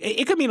 Anyway,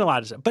 it could mean a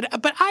lot of stuff. But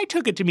I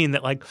took it to mean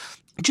that like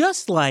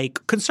just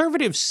like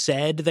conservatives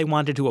said they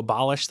wanted to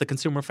abolish the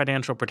Consumer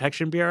Financial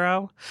Protection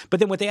Bureau, but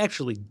then what they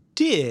actually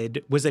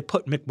did was they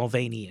put Mick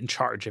Mulvaney in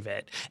charge of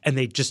it and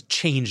they just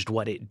changed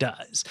what it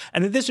does.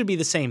 And that this would be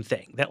the same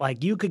thing, that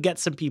like you could get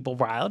some people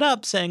riled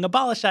up saying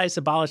abolish ICE,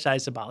 abolish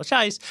ICE, abolish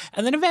ICE.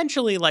 And then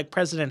eventually like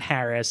President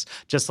Harris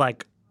just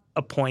like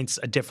appoints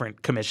a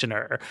different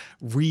commissioner,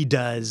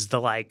 redoes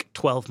the like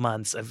 12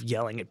 months of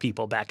yelling at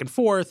people back and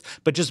forth,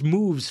 but just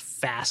moves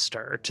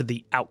faster to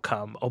the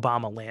outcome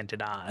Obama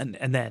landed on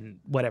and then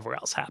whatever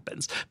else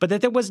happens. But that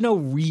there was no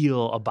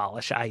real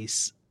abolish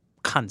ICE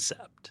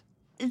concept.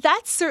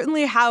 That's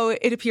certainly how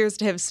it appears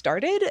to have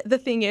started. The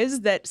thing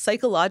is that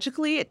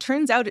psychologically, it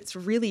turns out it's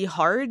really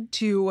hard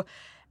to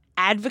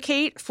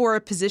advocate for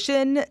a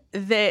position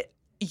that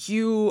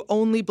you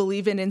only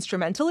believe in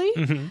instrumentally.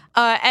 Mm-hmm.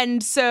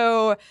 And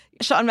so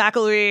Sean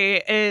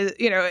McElwee is,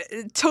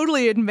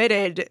 totally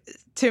admitted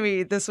to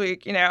me this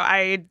week,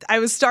 I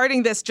was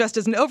starting this just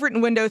as an Overton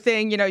window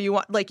thing. You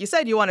want, like you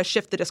said, you want to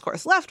shift the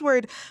discourse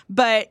leftward.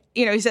 But,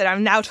 he said,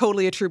 I'm now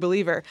totally a true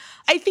believer.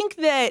 I think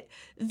that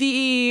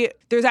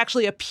there's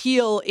actually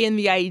appeal in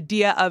the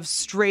idea of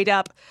straight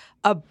up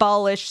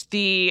abolish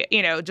the,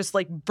 just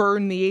like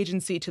burn the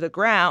agency to the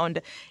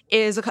ground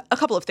is a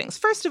couple of things.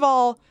 First of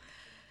all,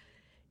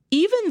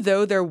 even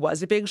though there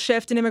was a big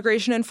shift in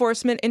immigration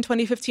enforcement in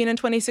 2015 and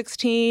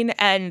 2016,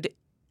 and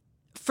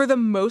for the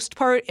most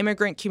part,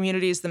 immigrant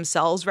communities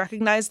themselves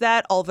recognize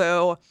that,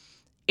 although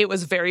it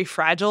was very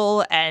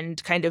fragile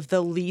and kind of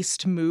the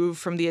least move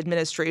from the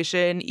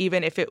administration,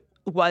 even if it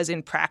was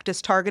in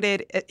practice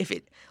targeted, if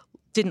it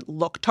didn't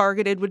look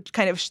targeted, would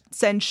kind of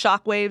send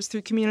shockwaves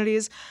through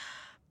communities.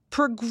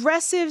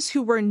 Progressives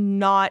who were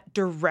not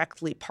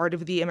directly part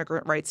of the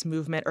immigrant rights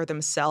movement or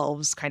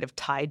themselves kind of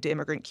tied to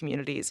immigrant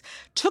communities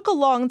took a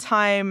long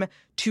time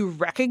to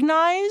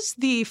recognize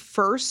the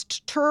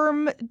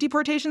first-term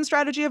deportation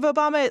strategy of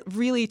Obama. It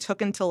really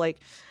took until like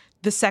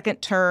the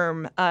second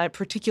term,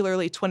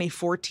 particularly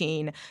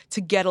 2014,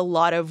 to get a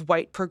lot of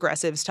white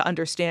progressives to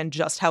understand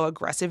just how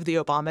aggressive the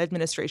Obama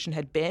administration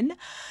had been.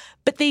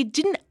 But they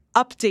didn't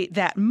update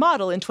that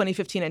model in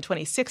 2015 and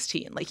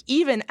 2016. Like,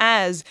 even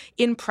as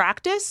in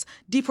practice,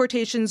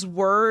 deportations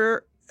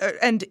were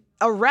and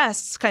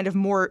arrests kind of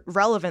more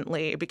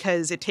relevantly,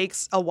 because it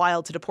takes a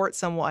while to deport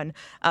someone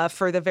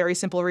for the very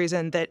simple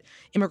reason that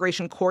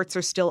immigration courts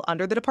are still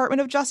under the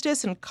Department of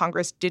Justice, and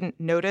Congress didn't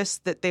notice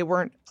that they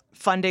weren't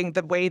funding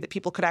the way that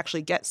people could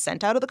actually get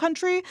sent out of the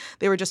country.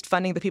 They were just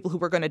funding the people who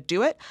were going to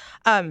do it.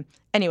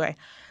 Anyway,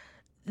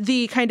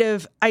 the kind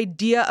of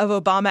idea of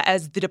Obama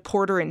as the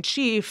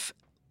deporter-in-chief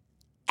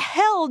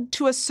held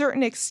to a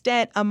certain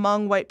extent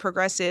among white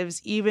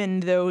progressives,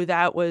 even though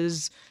that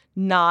was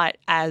not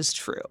as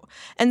true.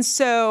 And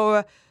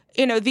so,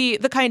 you know, the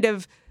kind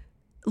of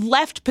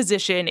left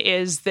position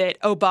is that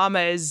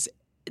Obama's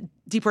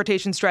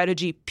deportation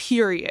strategy,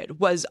 period,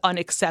 was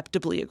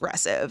unacceptably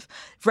aggressive,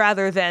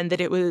 rather than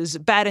that it was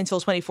bad until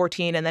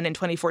 2014, and then in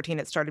 2014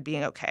 it started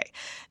being okay.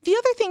 The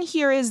other thing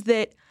here is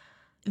that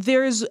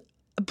there's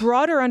a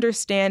broader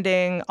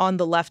understanding on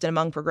the left and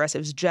among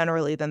progressives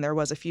generally than there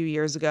was a few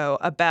years ago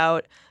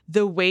about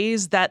the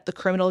ways that the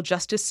criminal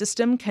justice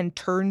system can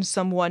turn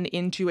someone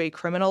into a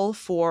criminal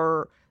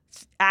for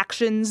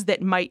actions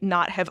that might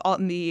not have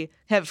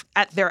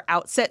at their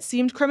outset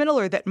seemed criminal,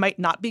 or that might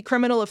not be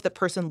criminal if the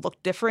person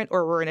looked different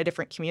or were in a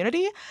different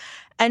community.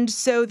 And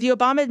so the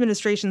Obama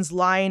administration's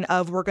line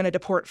of "we're going to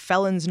deport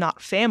felons,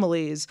 not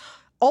families,"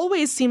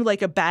 always seemed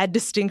like a bad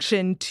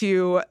distinction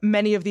to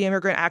many of the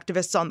immigrant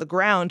activists on the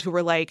ground who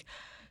were like,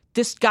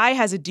 this guy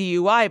has a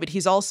DUI, but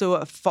he's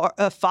also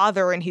a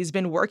father and he's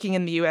been working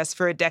in the U.S.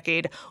 for a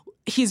decade.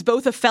 He's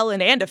both a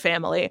felon and a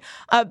family.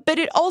 But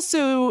it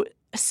also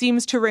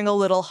seems to ring a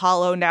little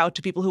hollow now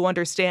to people who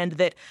understand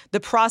that the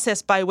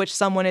process by which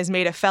someone is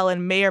made a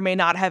felon may or may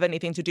not have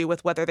anything to do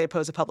with whether they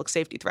pose a public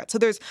safety threat. So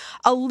there's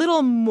a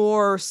little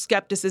more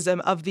skepticism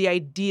of the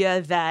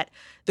idea that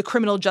the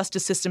criminal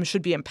justice system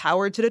should be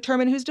empowered to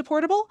determine who's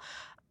deportable.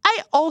 I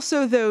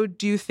also, though,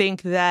 do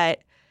think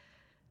that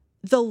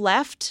the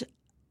left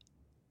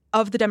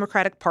of the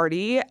Democratic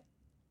Party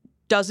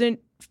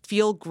doesn't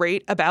feel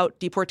great about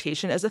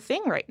deportation as a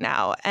thing right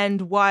now.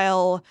 And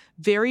while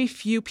very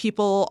few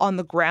people on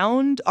the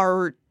ground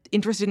are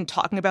interested in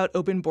talking about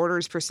open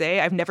borders per se,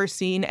 I've never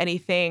seen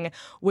anything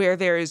where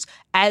there's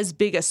as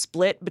big a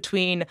split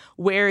between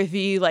where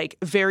the like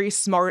very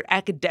smart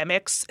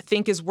academics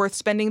think is worth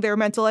spending their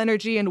mental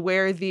energy and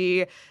where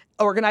the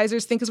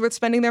organizers think is worth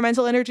spending their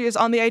mental energy is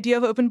on the idea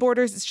of open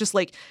borders. It's just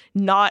like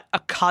not a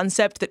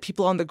concept that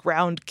people on the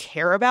ground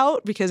care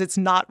about because it's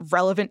not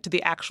relevant to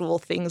the actual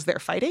things they're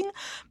fighting.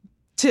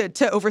 To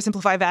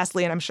oversimplify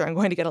vastly, and I'm sure I'm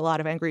going to get a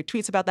lot of angry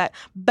tweets about that,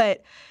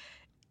 but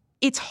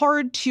it's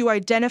hard to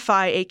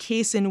identify a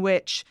case in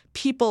which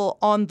people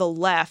on the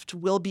left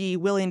will be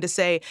willing to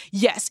say,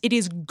 yes, it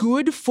is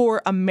good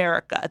for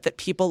America that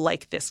people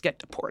like this get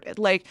deported.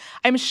 Like,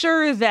 I'm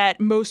sure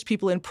that most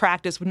people in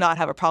practice would not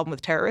have a problem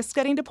with terrorists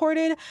getting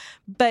deported,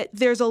 but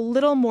there's a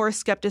little more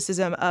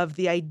skepticism of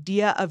the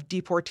idea of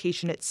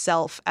deportation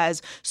itself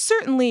as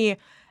certainly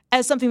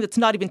as something that's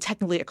not even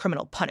technically a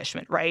criminal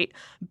punishment, right?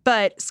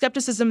 But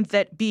skepticism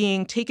that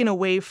being taken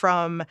away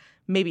from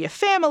maybe a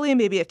family,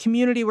 maybe a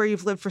community where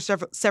you've lived for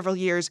several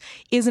years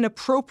is an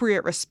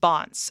appropriate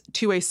response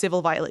to a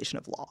civil violation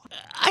of law.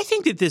 I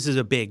think that this is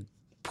a big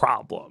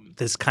problem,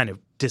 this kind of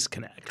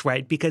disconnect,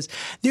 right? Because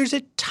there's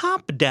a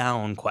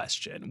top-down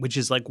question, which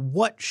is like,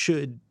 what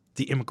should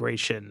the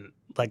immigration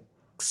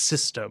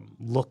system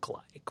look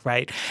like,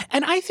 right?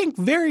 And I think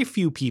very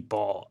few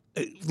people,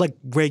 like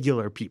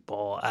regular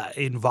people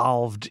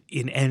involved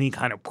in any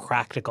kind of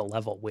practical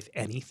level with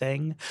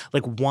anything,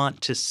 like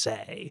want to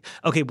say,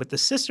 okay, what the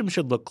system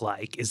should look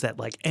like is that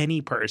like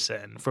any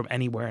person from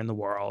anywhere in the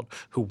world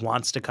who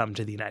wants to come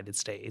to the United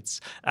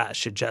States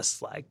should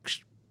just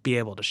like be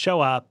able to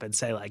show up and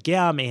say like,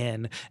 yeah, I'm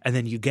in, and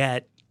then you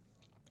get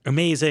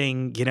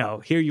amazing,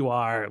 here you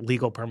are,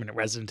 legal permanent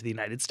resident of the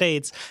United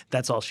States.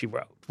 That's all she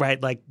wrote,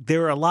 right? Like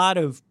there are a lot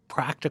of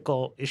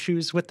practical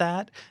issues with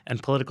that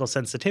and political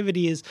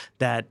sensitivities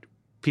that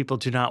people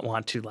do not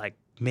want to like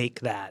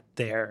make that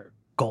their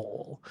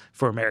goal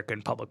for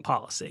American public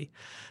policy.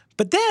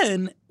 But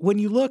then when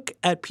you look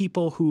at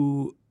people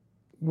who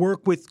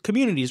work with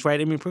communities, right?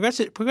 I mean,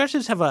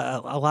 progressives have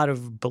a lot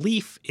of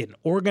belief in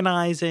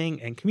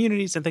organizing and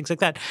communities and things like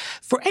that.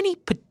 For any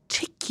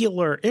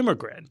particular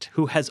immigrant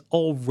who has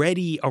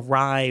already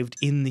arrived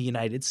in the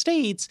United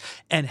States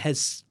and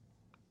has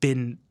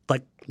been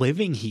like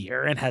living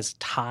here and has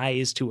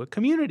ties to a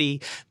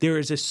community, there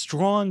is a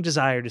strong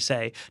desire to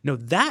say, no,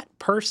 that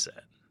person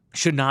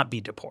should not be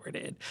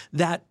deported.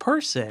 That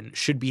person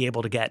should be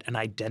able to get an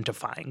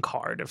identifying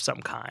card of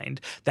some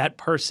kind. That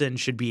person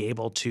should be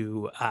able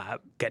to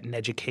get an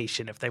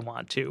education if they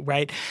want to,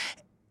 right?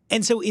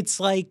 And so it's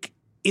like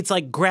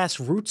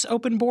grassroots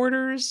open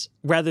borders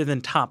rather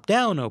than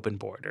top-down open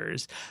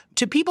borders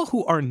to people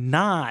who are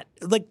not,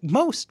 like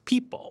most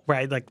people,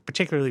 right, like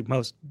particularly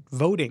most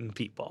voting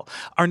people,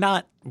 are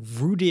not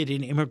rooted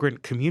in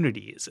immigrant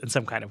communities in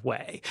some kind of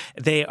way.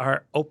 They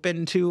are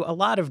open to a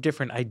lot of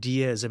different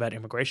ideas about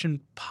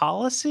immigration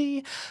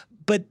policy,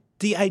 but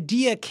the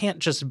idea can't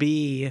just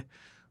be,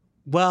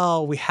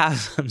 well, we have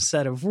some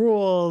set of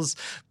rules,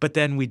 but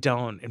then we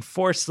don't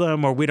enforce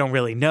them, or we don't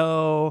really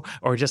know,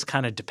 or just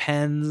kind of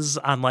depends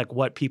on like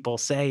what people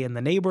say in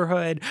the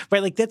neighborhood,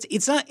 right? Like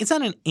it's not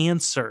an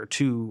answer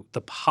to the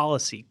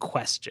policy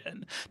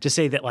question to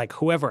say that like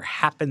whoever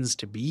happens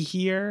to be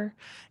here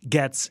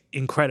gets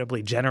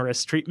incredibly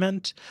generous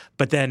treatment,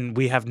 but then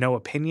we have no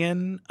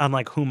opinion on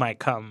like who might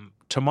come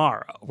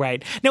tomorrow,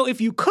 right? Now, if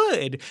you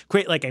could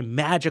create like a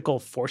magical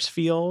force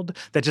field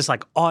that just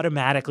like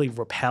automatically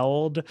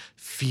repelled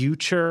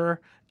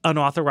future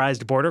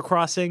unauthorized border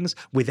crossings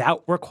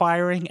without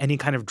requiring any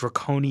kind of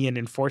draconian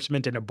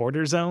enforcement in a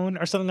border zone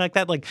or something like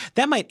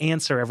that might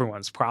answer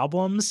everyone's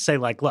problems. Say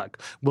like, look,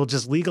 we'll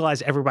just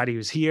legalize everybody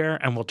who's here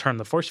and we'll turn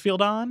the force field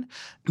on.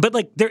 But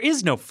like there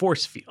is no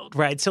force field,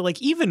 right? So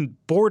like even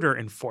border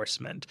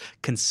enforcement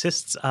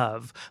consists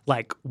of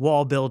like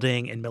wall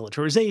building and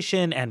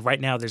militarization. And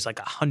right now there's like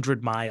a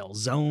 100-mile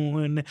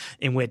zone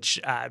in which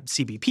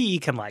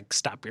CBP can like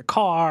stop your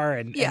car.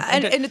 And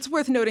it's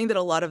worth noting that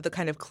a lot of the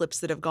kind of clips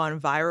that have gone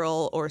viral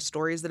or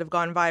stories that have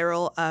gone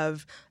viral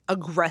of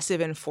aggressive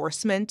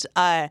enforcement,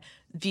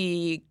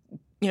 the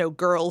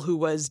girl who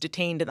was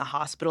detained in the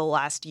hospital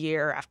last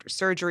year after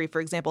surgery, for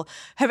example,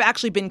 have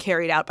actually been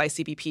carried out by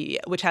CBP,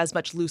 which has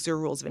much looser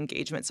rules of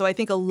engagement. So I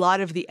think a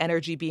lot of the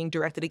energy being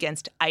directed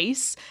against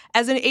ICE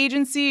as an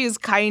agency is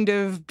kind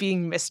of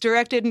being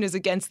misdirected and is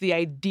against the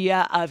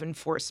idea of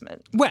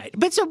enforcement. Right.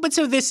 But so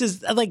this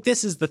is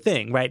the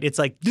thing, right? It's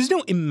like there's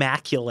no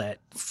immaculate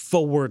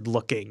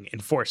forward-looking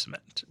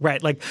enforcement,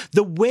 right? Like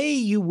the way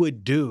you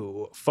would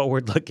do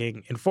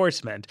forward-looking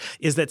enforcement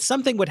is that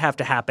something would have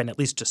to happen, at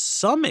least to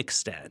some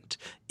extent,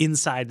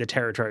 inside the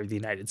territory of the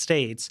United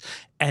States,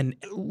 and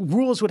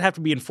rules would have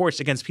to be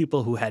enforced against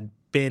people who had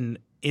been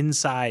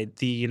inside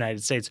the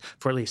United States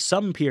for at least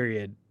some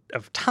period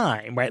of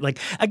time, right? Like,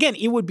 again,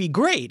 it would be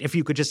great if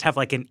you could just have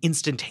like an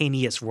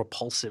instantaneous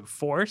repulsive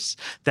force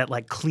that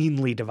like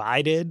cleanly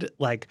divided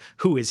like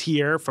who is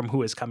here from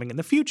who is coming in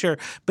the future.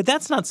 But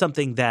that's not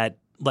something that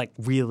like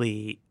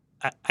really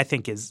I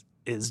think is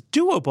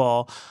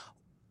doable.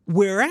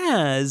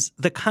 Whereas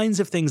the kinds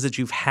of things that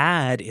you've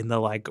had in the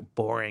like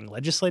boring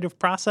legislative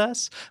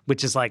process,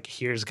 which is like,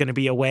 here's going to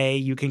be a way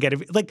you can get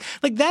like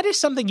that is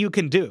something you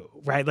can do,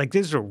 right? Like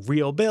these are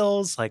real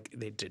bills. Like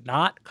they did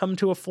not come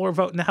to a floor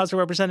vote in the House of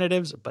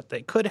Representatives, but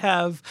they could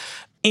have.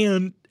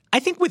 And I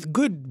think with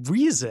good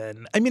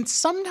reason. I mean,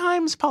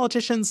 sometimes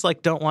politicians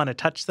like don't want to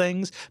touch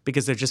things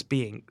because they're just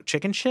being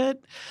chicken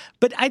shit.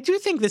 But I do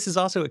think this is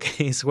also a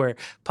case where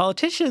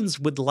politicians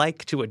would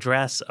like to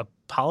address a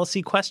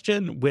policy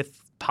question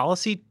with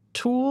policy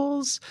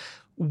tools,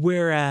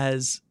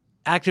 whereas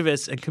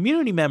activists and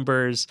community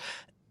members,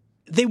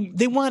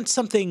 they want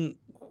something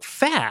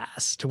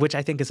fast, which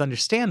I think is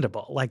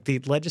understandable. Like the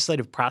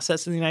legislative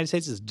process in the United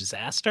States is a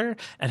disaster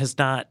and has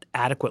not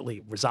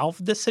adequately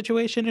resolved this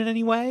situation in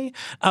any way,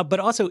 but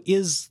also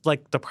is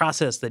like the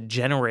process that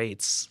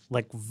generates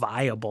like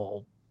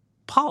viable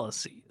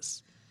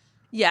policies.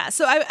 Yeah,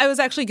 so I was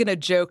actually going to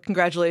joke,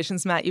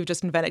 congratulations, Matt, you've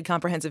just invented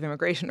comprehensive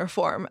immigration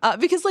reform,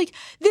 because like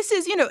this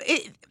is,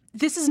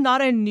 this is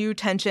not a new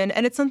tension,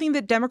 and it's something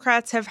that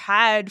Democrats have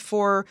had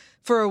for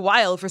a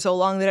while, for so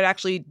long that it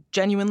actually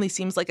genuinely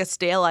seems like a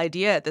stale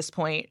idea at this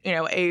point,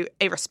 a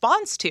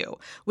response to,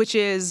 which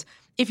is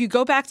if you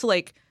go back to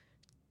like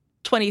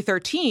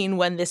 2013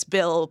 when this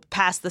bill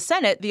passed the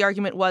Senate, the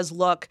argument was,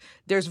 look,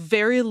 there's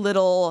very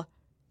little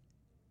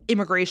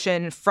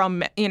immigration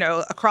from,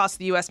 across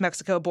the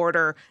U.S.-Mexico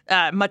border,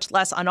 much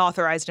less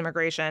unauthorized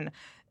immigration.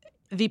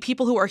 The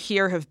people who are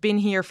here have been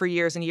here for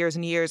years and years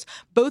and years.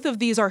 Both of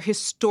these are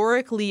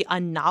historically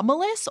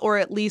anomalous, or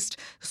at least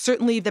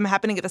certainly them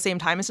happening at the same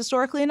time is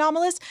historically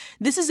anomalous.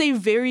 This is a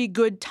very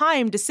good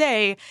time to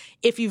say,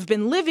 if you've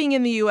been living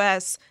in the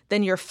U.S.,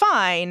 then you're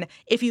fine.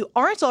 If you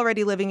aren't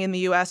already living in the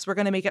U.S., we're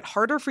going to make it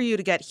harder for you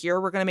to get here.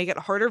 We're going to make it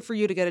harder for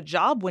you to get a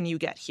job when you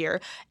get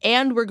here.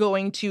 And we're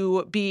going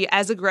to be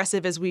as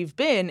aggressive as we've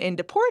been in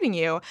deporting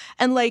you.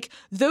 And like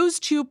those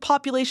two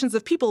populations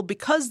of people,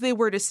 because they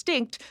were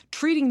distinct,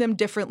 treating them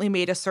differently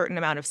made a certain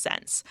amount of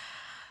sense.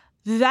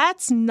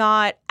 That's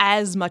not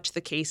as much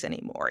the case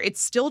anymore. It's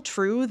still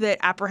true that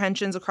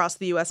apprehensions across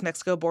the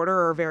U.S.-Mexico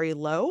border are very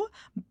low,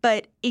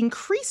 but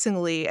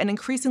increasingly and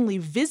increasingly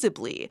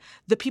visibly,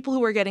 the people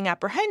who are getting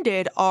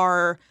apprehended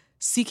are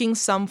seeking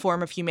some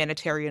form of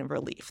humanitarian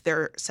relief.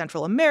 They're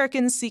Central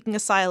Americans seeking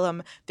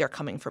asylum. They're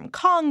coming from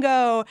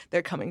Congo.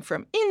 They're coming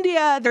from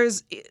India.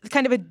 There's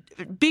kind of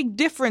a big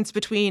difference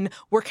between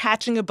we're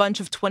catching a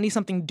bunch of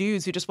 20-something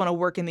dudes who just want to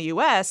work in the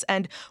U.S.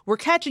 and we're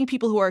catching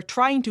people who are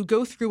trying to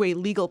go through a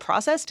legal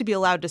process to be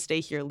allowed to stay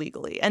here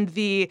legally. And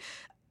the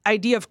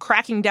idea of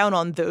cracking down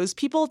on those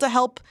people to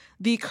help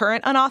the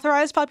current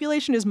unauthorized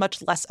population is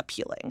much less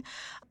appealing.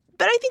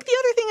 But I think the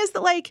other thing is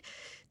that, like,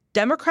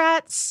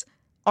 Democrats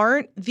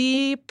aren't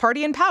the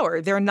party in power.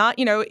 They're not,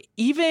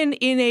 even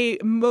in a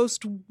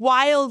most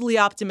wildly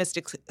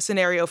optimistic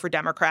scenario for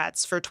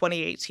Democrats for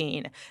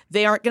 2018,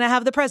 they aren't going to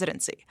have the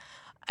presidency.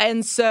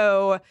 And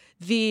so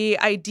the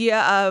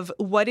idea of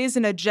what is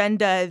an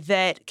agenda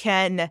that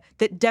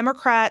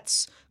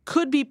Democrats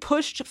could be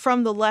pushed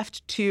from the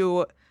left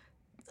to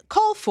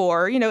call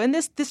for, and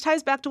this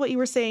ties back to what you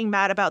were saying,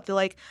 Matt, about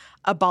the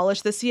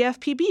abolish the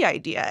CFPB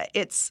idea.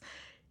 It's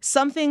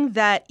something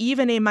that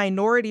even a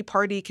minority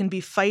party can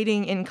be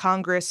fighting in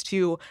Congress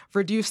to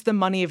reduce the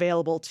money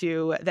available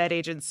to that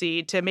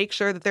agency, to make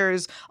sure that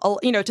there's,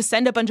 to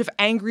send a bunch of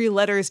angry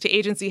letters to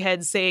agency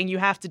heads saying you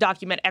have to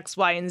document X,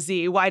 Y, and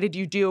Z. Why did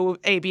you do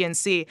A, B, and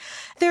C?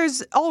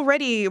 There's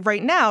already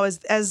right now,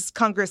 as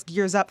Congress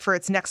gears up for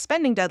its next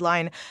spending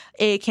deadline,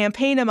 a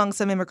campaign among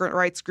some immigrant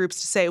rights groups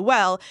to say,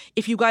 well,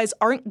 if you guys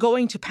aren't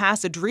going to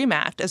pass a DREAM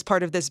Act as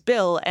part of this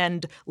bill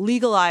and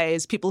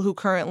legalize people who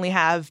currently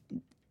have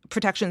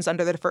protections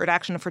under the Deferred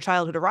Action for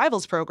Childhood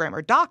Arrivals program,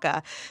 or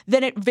DACA,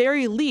 then at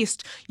very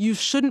least you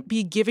shouldn't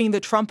be giving the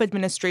Trump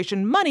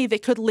administration money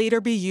that could later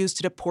be used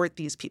to deport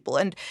these people.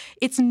 And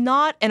it's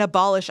not an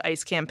abolish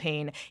ICE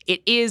campaign.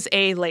 It is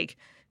a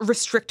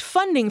restrict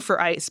funding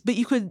for ICE,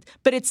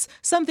 but it's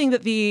something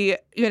that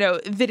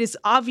that is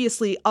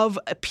obviously of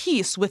a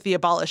piece with the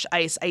abolish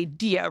ICE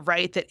idea,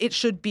 right? That it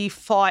should be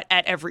fought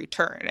at every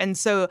turn. And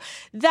so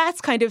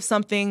that's kind of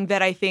something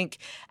that I think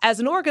as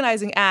an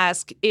organizing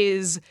ask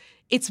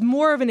it's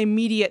more of an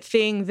immediate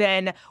thing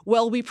than,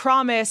 well, we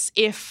promise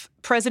if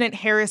President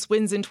Harris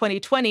wins in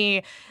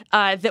 2020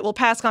 that we'll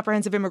pass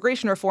comprehensive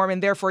immigration reform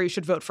and therefore you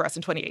should vote for us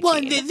in 2018.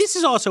 Well, this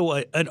is also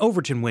an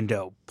Overton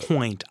window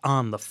point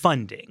on the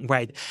funding,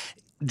 right?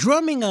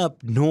 Drumming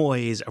up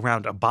noise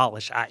around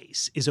abolish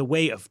ICE is a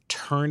way of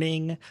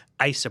turning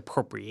ICE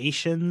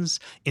appropriations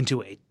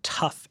into a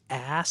tough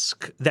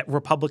ask that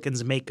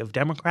Republicans make of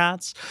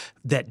Democrats,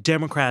 that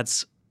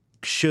Democrats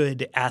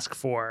should ask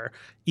for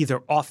either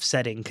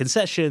offsetting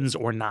concessions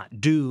or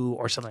not do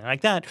or something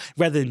like that,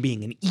 rather than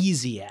being an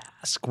easy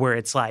ask where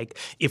it's like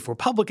if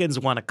Republicans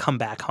want to come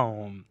back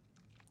home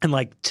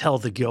and tell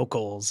the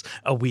yokels,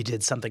 oh, we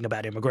did something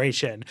about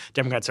immigration,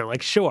 Democrats are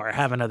like, sure,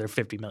 have another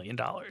 $50 million,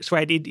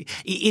 right?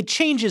 It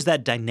changes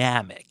that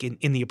dynamic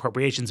in the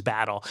appropriations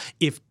battle.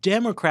 If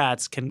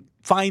Democrats can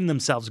find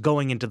themselves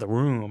going into the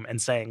room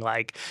and saying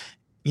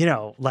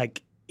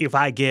if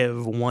I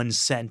give 1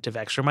 cent of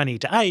extra money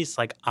to ICE,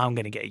 I'm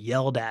going to get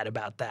yelled at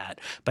about that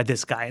by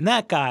this guy and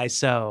that guy.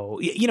 So,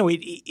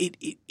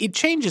 it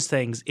changes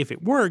things if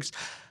it works.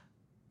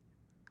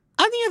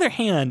 On the other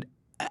hand,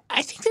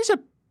 I think there's a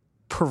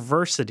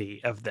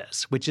perversity of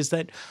this, which is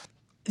that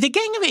the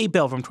Gang of 8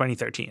 bill from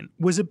 2013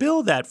 was a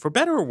bill that, for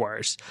better or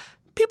worse,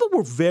 people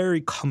were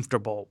very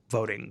comfortable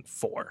voting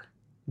for,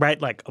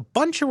 right? A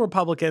bunch of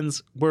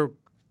Republicans were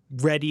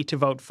ready to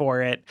vote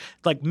for it.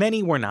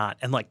 Many were not.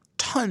 And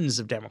tons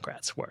of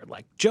Democrats were.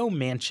 Joe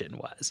Manchin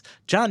was.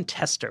 John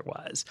Tester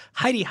was.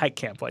 Heidi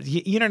Heitkamp was.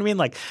 You know what I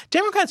mean?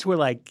 Democrats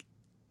were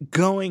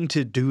going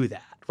to do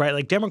that,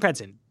 right?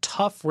 Democrats in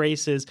tough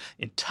races,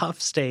 in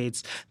tough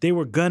states, they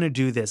were going to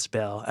do this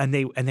bill, and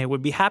they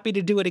would be happy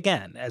to do it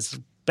again, as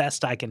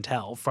best I can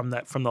tell from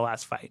the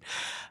last fight.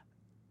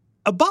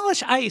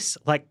 Abolish ICE,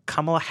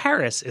 Kamala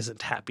Harris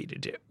isn't happy to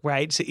do,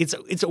 right? So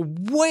it's a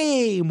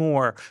way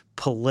more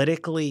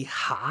politically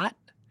hot,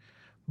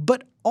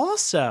 but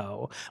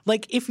also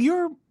if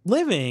you're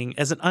living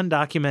as an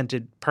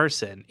undocumented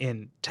person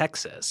in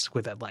Texas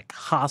with a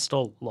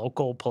hostile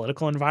local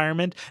political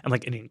environment and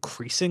an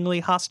increasingly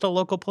hostile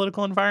local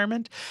political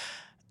environment,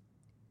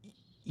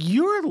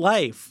 your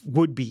life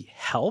would be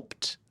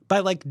helped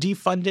by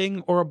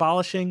defunding or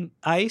abolishing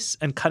ICE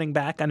and cutting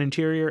back on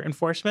interior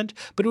enforcement,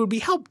 but it would be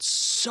helped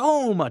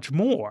so much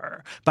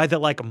more by the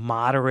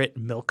moderate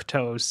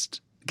milquetoast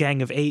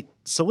Gang of 8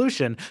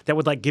 solution that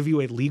would give you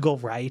a legal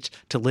right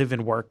to live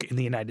and work in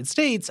the United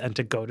States and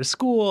to go to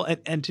school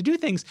and to do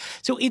things.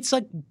 So it's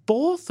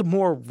both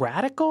more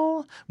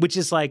radical, which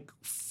is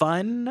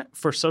fun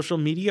for social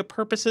media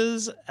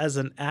purposes as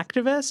an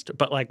activist,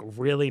 but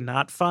really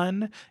not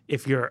fun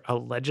if you're a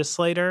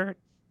legislator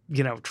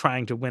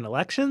trying to win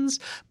elections,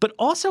 but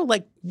also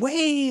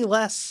way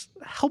less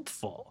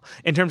helpful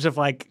in terms of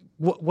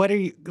what are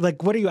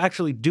you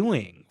actually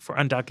doing for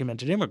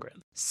undocumented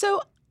immigrants?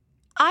 So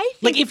I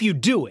think if you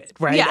do it,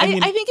 right? Yeah,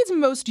 I think it's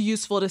most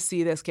useful to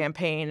see this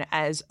campaign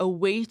as a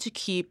way to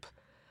keep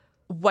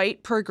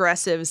white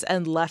progressives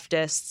and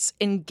leftists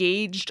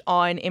engaged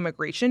on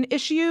immigration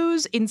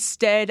issues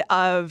instead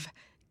of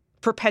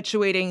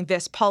perpetuating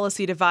this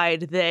policy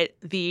divide that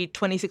the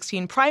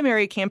 2016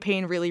 primary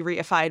campaign really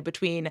reified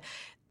between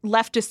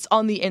leftists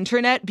on the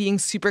internet being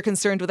super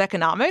concerned with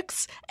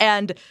economics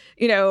and,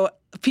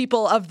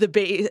 people of the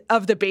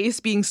base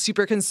being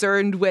super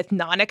concerned with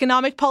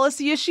non-economic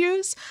policy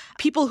issues.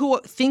 People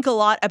who think a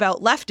lot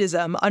about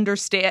leftism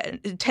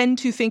tend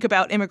to think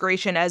about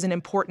immigration as an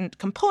important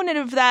component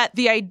of that.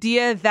 The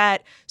idea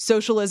that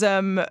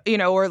socialism,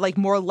 or like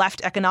more left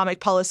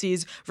economic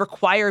policies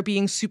require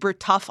being super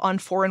tough on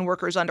foreign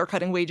workers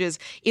undercutting wages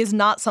is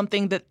not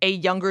something that a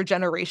younger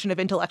generation of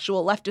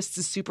intellectual leftists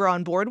is super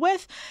on board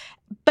with.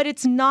 But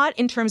it's not,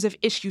 in terms of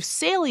issue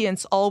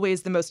salience,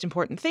 always the most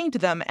important thing to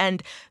them.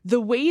 And the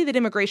way that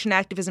immigration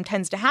activism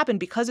tends to happen,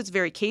 because it's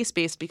very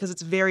case-based, because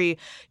it's very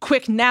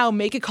quick now,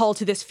 make a call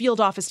to this field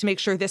office to make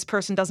sure this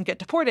person doesn't get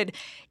deported,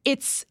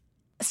 it's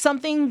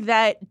something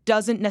that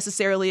doesn't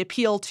necessarily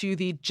appeal to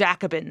the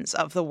Jacobins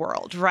of the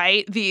world,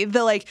 right?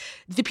 The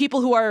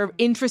people who are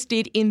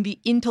interested in the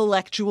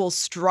intellectual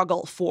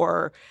struggle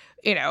for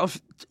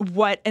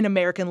what an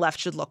American left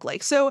should look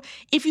like. So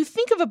if you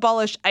think of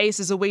Abolish ICE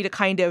as a way to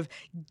kind of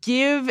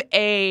give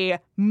a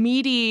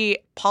meaty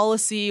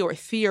policy or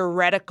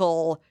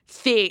theoretical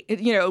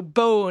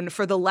bone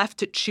for the left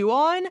to chew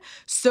on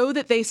so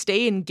that they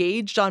stay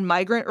engaged on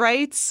migrant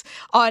rights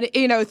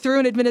through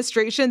an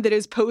administration that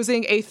is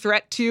posing a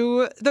threat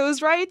to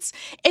those rights,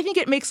 I think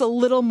it makes a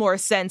little more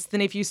sense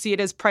than if you see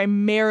it as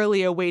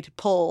primarily a way to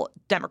pull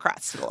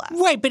Democrats to the left.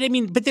 Right. But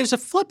there's a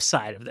flip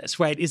side of this,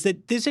 right, is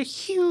that there's a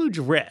huge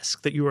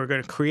risk that you are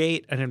going to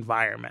create an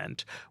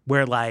environment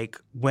where, like,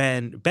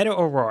 when Beto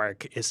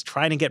O'Rourke is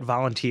trying to get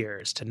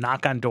volunteers to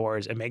knock on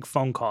doors and make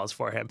phone calls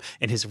for him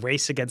in his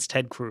race against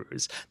Ted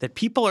Cruz, that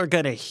people are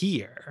going to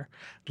hear,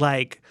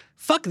 like,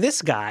 fuck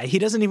this guy. He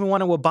doesn't even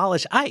want to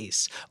abolish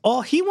ICE.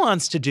 All he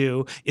wants to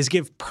do is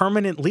give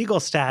permanent legal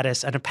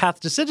status and a path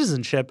to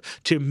citizenship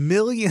to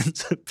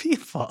millions of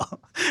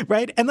people,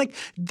 right? And, like,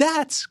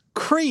 that's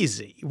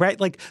crazy, right?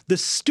 Like, the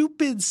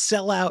stupid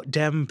sellout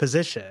Dem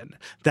position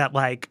that,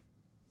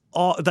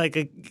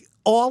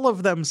 all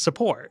of them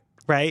support,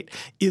 right,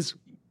 is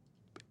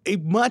a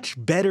much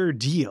better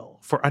deal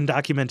for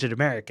undocumented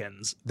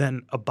Americans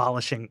than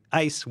abolishing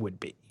ICE would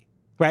be.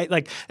 Right?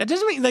 Like, that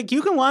doesn't mean, like,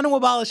 you can want to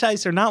abolish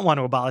ICE or not want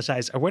to abolish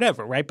ICE or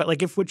whatever, right? But,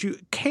 like, if what you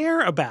care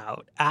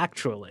about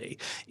actually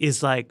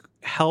is, like,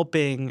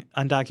 helping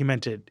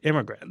undocumented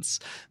immigrants,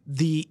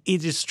 it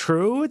is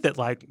true that,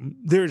 like,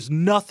 there's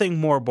nothing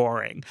more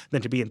boring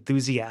than to be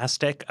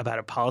enthusiastic about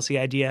a policy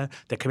idea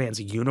that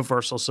commands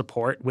universal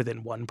support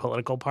within one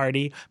political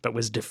party but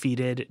was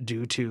defeated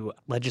due to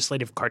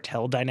legislative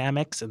cartel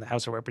dynamics in the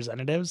House of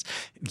Representatives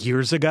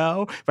years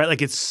ago, right?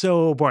 Like, it's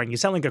so boring. You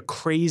sound like a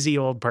crazy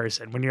old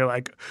person when you're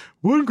like,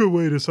 one good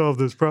way to solve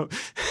this problem.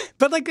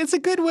 But, like, it's a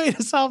good way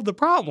to solve the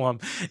problem.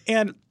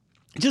 And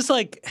just,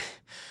 like,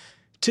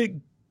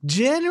 to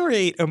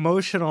generate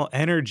emotional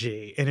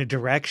energy in a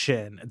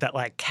direction that,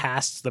 like,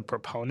 casts the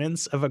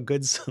proponents of a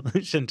good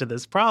solution to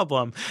this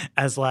problem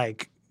as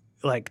like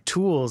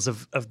tools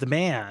of the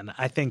man,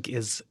 I think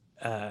is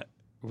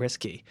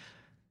risky.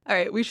 All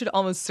right, we should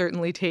almost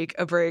certainly take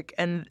a break.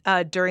 And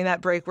during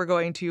that break, we're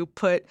going to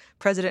put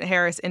President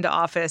Harris into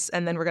office,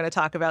 and then we're going to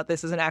talk about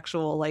this as an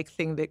actual, like,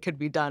 thing that could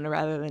be done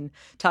rather than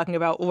talking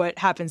about what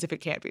happens if it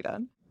can't be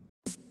done.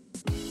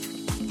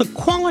 Look,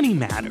 quality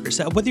matters.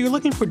 Whether you're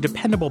looking for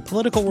dependable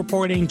political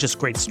reporting, just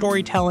great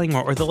storytelling,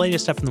 or the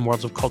latest stuff in the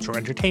worlds of culture or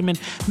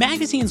entertainment,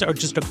 magazines are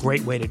just a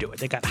great way to do it.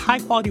 They got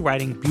high-quality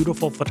writing,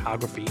 beautiful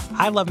photography.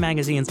 I love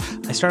magazines.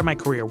 I started my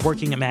career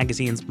working at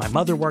magazines. My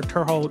mother worked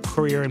her whole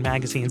career in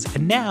magazines.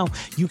 And now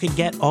you can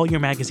get all your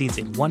magazines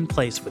in one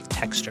place with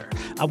Texture.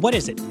 What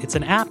is it? It's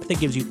an app that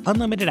gives you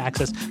unlimited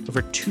access to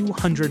over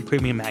 200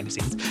 premium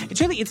magazines.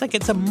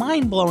 It's a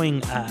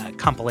mind-blowing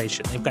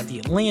compilation. They've got The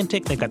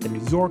Atlantic, they've got The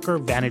New Yorker,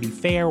 Vanity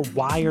Fair,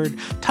 Wired,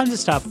 tons of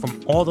stuff from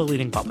all the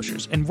leading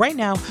publishers. And right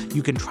now,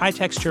 you can try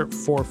Texture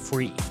for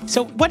free.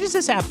 So what does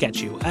this app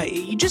get you?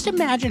 You just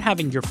imagine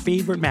having your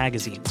favorite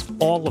magazines,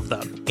 all of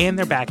them, and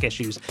their back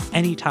issues,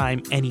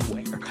 anytime,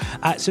 anywhere.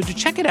 So to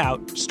check it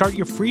out, start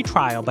your free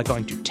trial by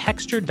going to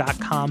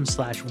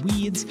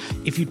texture.com/weeds.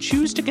 If you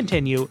choose to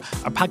continue,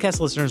 our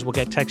podcast listeners will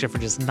get Texture for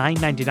just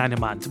 $9.99 a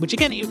month, which,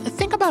 again,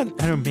 think about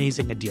how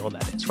amazing a deal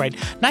that is, right?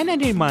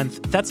 $9.99 a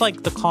month, that's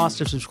like the cost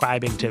of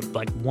subscribing to,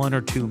 like, one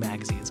or two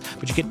magazines.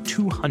 But you get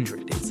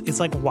 200. It's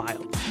like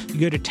wild. You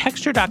go to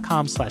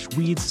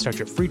texture.com/weeds to start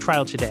your free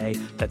trial today.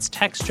 That's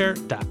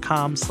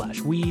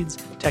texture.com/weeds,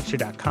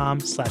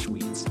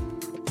 texture.com/weeds.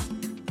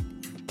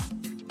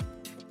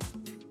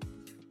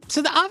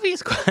 So the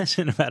obvious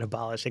question about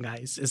abolishing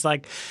ICE is,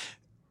 like,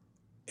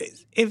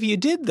 if you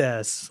did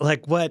this,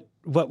 like, what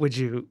would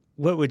you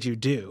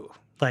do?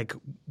 Like,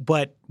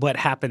 what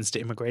happens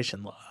to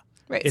immigration law?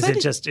 Right.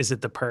 Is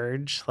it the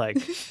purge? Like,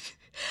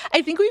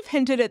 I think we've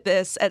hinted at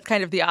this, at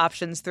kind of the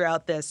options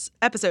throughout this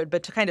episode,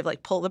 but to kind of,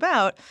 like, pull them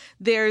out,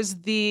 there's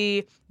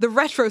the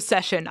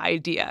retrocession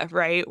idea,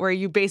 right? Where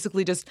you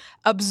basically just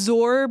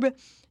absorb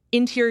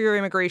interior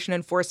immigration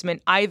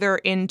enforcement either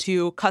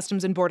into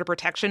Customs and Border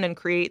Protection and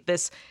create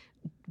this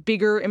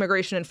bigger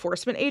immigration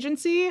enforcement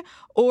agency,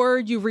 or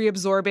you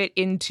reabsorb it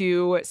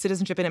into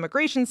Citizenship and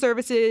Immigration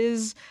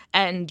Services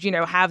and,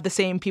 have the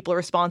same people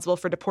responsible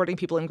for deporting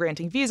people and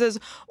granting visas,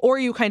 or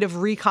you kind of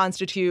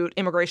reconstitute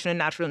Immigration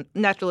and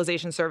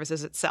Naturalization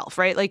Services itself,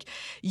 right? Like,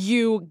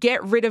 you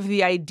get rid of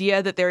the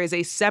idea that there is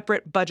a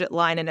separate budget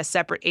line and a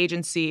separate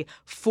agency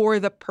for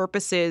the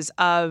purposes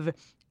of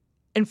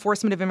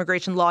enforcement of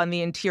immigration law in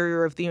the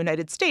interior of the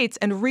United States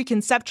and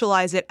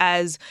reconceptualize it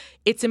as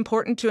it's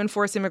important to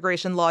enforce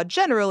immigration law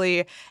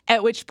generally,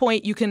 at which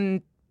point you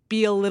can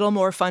be a little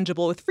more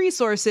fungible with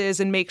resources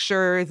and make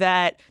sure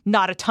that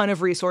not a ton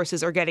of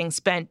resources are getting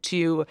spent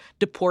to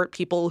deport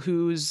people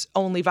whose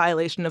only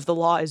violation of the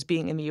law is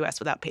being in the U.S.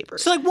 without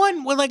papers. So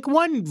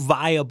one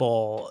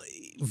viable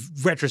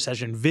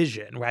retrocession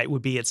vision, right,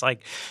 would be so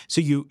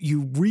you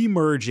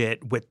remerge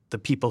it with the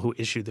people who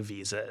issue the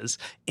visas,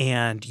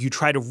 and you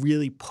try to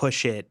really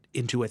push it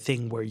into a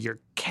thing where you're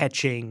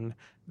catching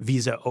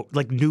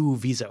new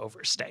visa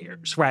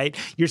overstayers, right?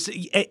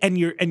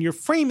 You're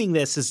framing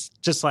this as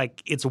just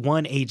like it's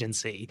one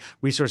agency.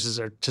 Resources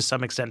are to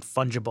some extent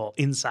fungible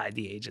inside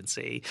the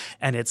agency,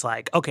 and it's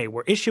like, okay,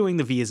 we're issuing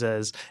the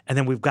visas, and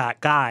then we've got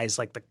guys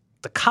like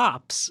the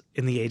cops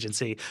in the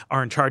agency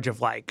are in charge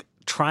of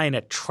trying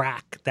to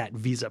track that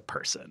visa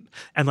person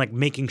and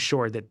making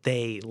sure that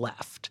they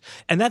left.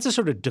 And that's a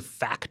sort of de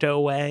facto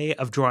way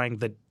of drawing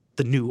the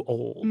new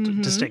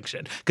old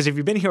distinction. Because if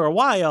you've been here a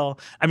while,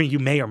 you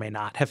may or may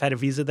not have had a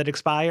visa that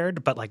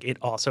expired, but it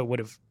also would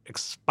have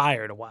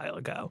expired a while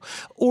ago.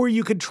 Or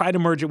you could try to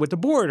merge it with the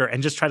border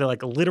and just try to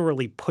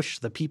literally push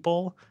the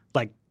people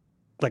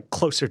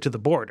closer to the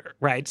border,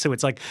 right? So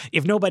it's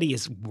if nobody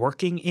is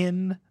working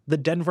in the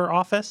Denver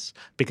office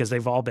because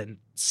they've all been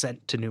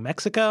sent to New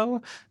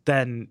Mexico,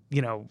 then,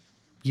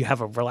 you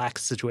have a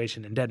relaxed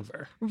situation in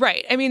Denver.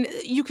 Right.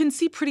 You can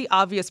see pretty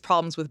obvious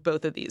problems with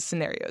both of these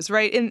scenarios,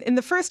 right? In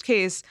the first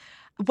case,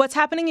 what's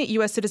happening at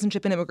U.S.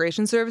 Citizenship and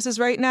Immigration Services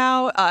right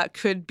now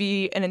could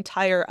be an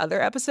entire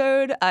other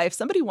episode. If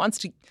somebody wants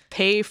to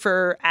pay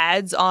for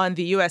ads on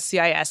the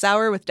USCIS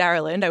Hour with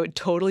Dara Lind, I would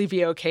totally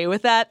be okay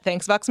with that.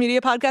 Thanks, Vox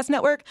Media Podcast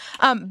Network.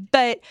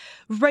 But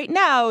right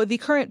now, the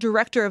current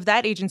director of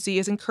that agency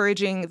is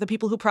encouraging the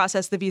people who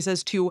process the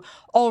visas to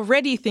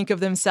already think of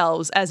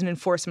themselves as an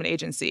enforcement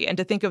agency and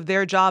to think of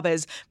their job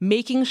as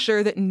making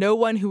sure that no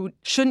one who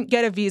shouldn't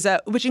get a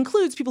visa, which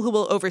includes people who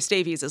will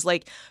overstay visas,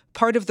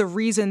 part of the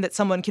reason that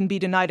someone can be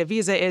denied a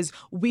visa is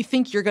we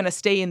think you're going to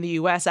stay in the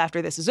U.S.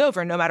 after this is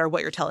over, no matter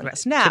what you're telling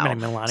us now.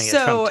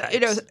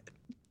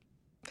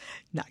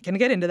 Not going to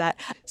get into that.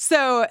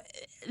 So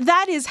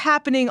that is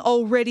happening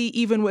already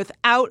even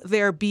without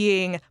there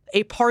being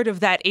a part of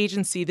that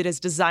agency that is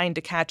designed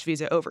to catch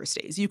visa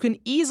overstays. You can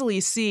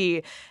easily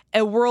see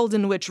a world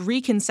in which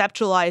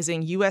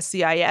reconceptualizing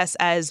USCIS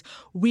as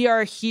we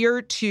are here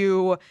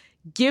to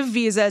give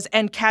visas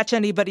and catch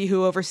anybody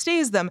who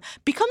overstays them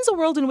becomes a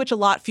world in which a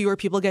lot fewer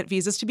people get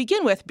visas to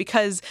begin with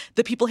because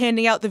the people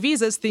handing out the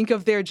visas think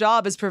of their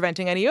job as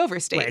preventing any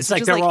overstays. Right.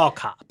 It's they're all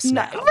cops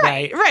now,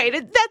 right?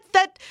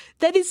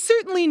 That is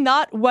certainly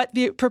not what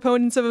the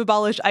proponents of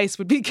Abolish ICE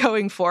would be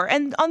going for.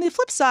 And on the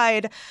flip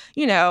side,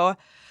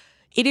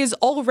 it is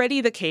already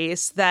the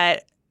case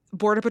that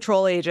Border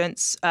Patrol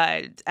agents,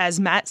 as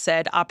Matt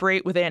said,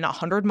 operate within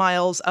 100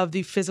 miles of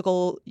the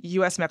physical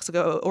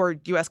U.S.-Mexico or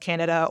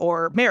U.S.-Canada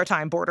or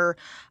maritime border.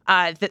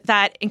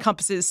 That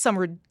encompasses some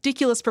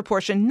ridiculous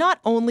proportion not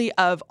only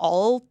of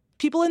all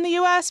people in the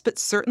U.S., but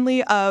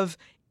certainly of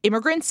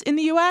immigrants in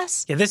the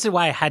U.S. Yeah, this is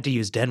why I had to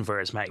use Denver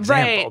as my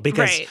example,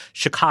 because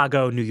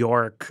Chicago, New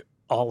York,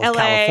 all of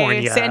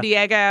California, San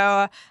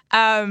Diego.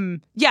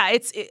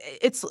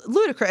 It's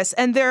ludicrous.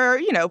 And there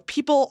are,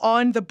 people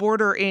on the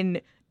border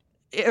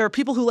or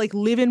people who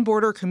live in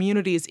border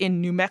communities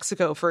in New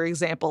Mexico, for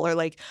example,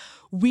 are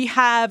we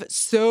have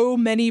so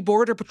many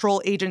Border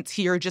Patrol agents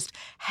here just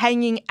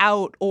hanging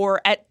out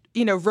or at,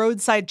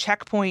 roadside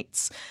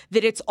checkpoints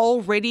that it's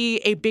already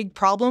a big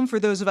problem for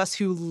those of us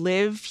who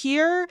live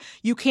here.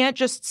 You can't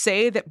just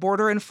say that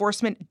border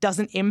enforcement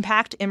doesn't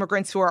impact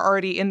immigrants who are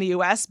already in the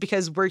U.S.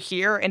 because we're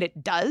here and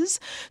it does.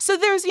 So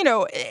there's,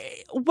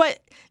 what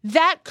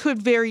that could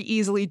very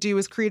easily do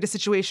is create a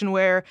situation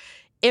where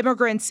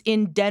immigrants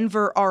in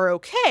Denver are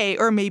okay,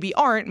 or maybe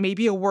aren't.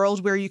 Maybe a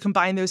world where you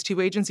combine those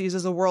two agencies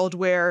is a world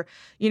where,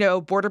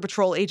 Border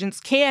Patrol agents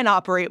can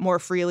operate more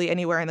freely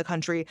anywhere in the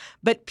country.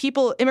 But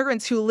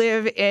immigrants who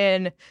live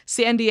in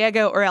San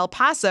Diego or El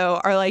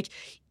Paso are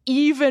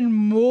even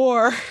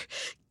more,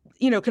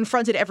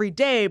 confronted every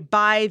day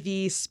by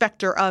the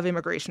specter of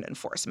immigration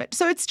enforcement.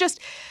 So it's just,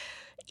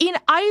 in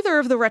either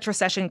of the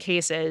retrocession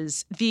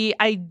cases, the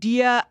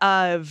idea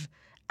of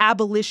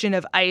abolition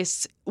of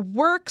ICE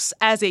works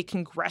as a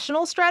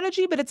congressional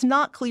strategy, but it's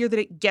not clear that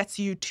it gets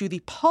you to the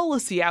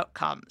policy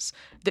outcomes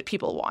that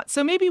people want.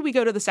 So maybe we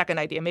go to the second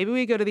idea. Maybe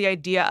we go to the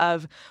idea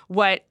of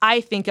what I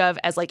think of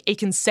as a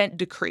consent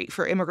decree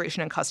for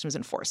immigration and customs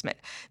enforcement.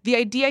 The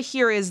idea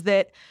here is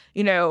that,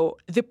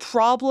 the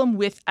problem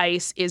with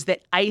ICE is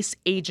that ICE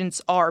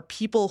agents are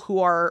people who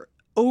are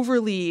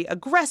overly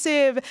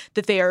aggressive,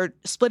 that they are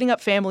splitting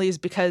up families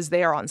because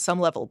they are on some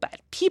level bad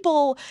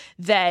people,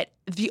 that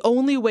the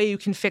only way you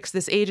can fix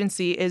this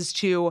agency is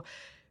to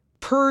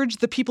purge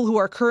the people who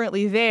are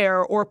currently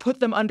there or put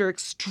them under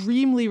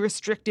extremely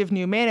restrictive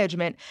new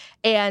management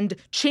and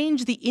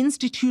change the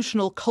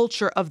institutional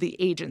culture of the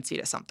agency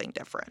to something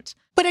different.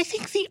 But I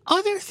think the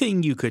other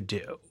thing you could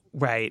do,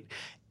 right,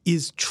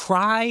 is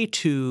try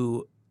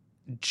to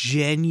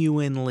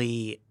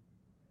genuinely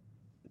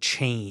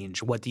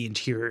change what the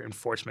interior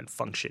enforcement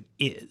function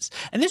is.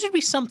 And this would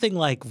be something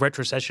like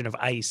retrocession of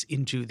ICE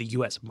into the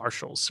U.S.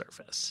 Marshals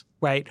Service,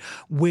 right,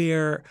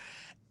 where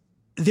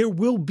there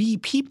will be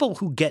people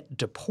who get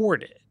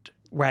deported,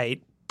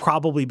 right,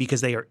 probably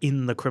because they are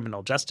in the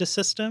criminal justice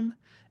system.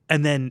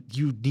 And then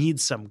you need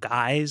some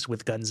guys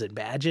with guns and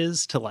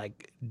badges to,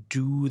 like,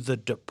 do the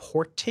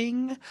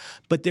deporting.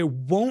 But there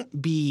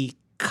won't be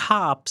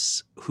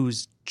cops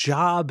whose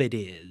job it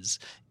is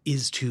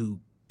to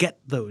get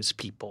those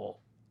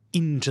people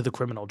into the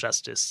criminal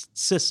justice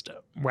system,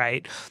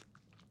 right?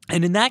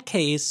 And in that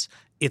case,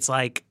 it's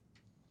like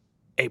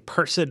a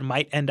person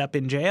might end up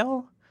in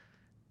jail,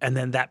 and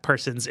then that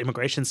person's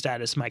immigration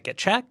status might get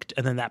checked,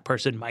 and then that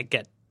person might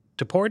get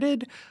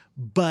deported.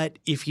 But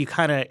if you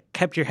kind of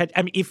kept your head –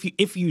 I mean,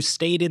 if you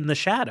stayed in the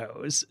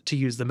shadows, to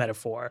use the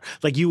metaphor,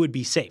 like, you would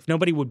be safe.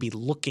 Nobody would be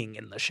looking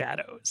in the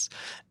shadows.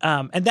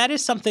 And that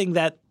is something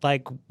that,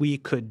 like, we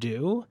could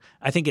do.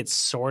 I think it's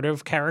sort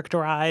of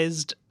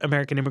characterized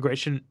American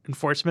immigration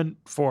enforcement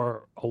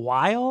for a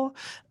while.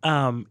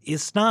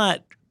 It's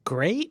not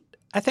great,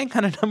 I think,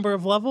 on a number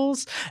of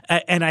levels,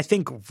 and I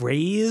think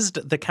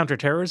raised the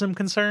counterterrorism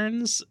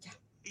concerns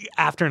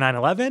after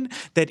 9/11,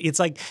 that it's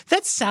like,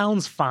 that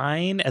sounds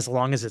fine as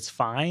long as it's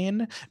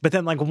fine. But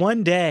then, like,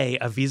 one day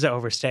a visa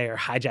overstayer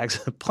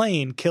hijacks a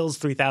plane, kills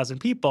 3,000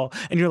 people,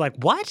 and you're like,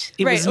 what?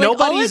 It was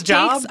nobody's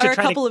job to try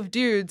to— a couple of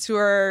dudes who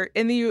are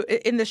in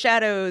the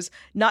shadows,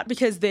 not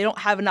because they don't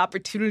have an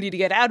opportunity to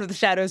get out of the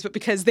shadows, but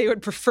because they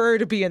would prefer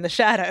to be in the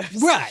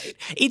shadows. Right.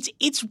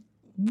 It's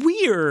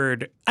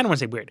weird. I don't want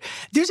to say weird.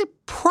 There's a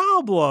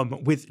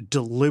problem with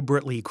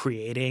deliberately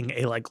creating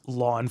a, like,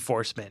 law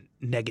enforcement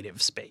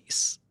negative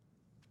space,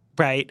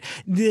 right?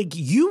 Like,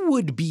 you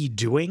would be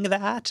doing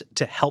that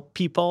to help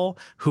people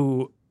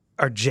who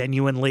are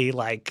genuinely,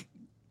 like,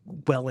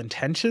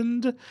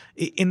 well-intentioned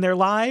in their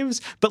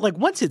lives. But, like,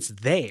 once it's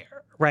there,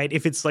 right,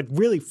 if it's, like,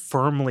 really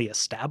firmly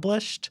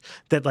established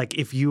that, like,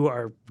 if you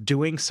are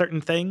doing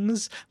certain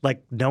things,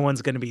 like, no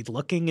one's going to be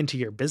looking into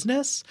your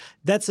business,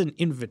 that's an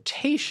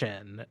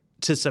invitation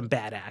to some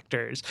bad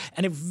actors.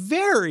 And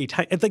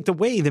it's like the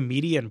way the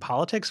media and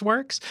politics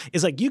works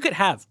is, like, you could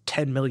have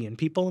 10 million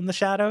people in the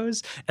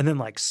shadows and then,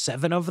 like,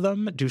 7 of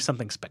them do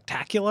something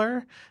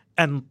spectacular,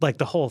 and, like,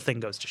 the whole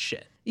thing goes to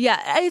shit.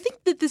 Yeah, I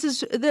think that this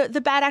is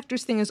the bad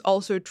actors thing is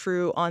also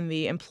true on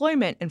the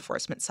employment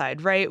enforcement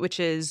side, right? Which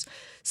is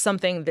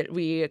something that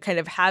we kind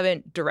of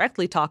haven't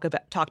directly talked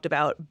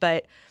about.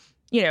 But,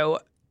 you know,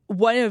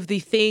 one of the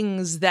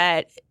things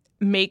that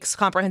makes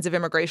comprehensive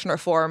immigration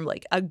reform,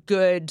 like, a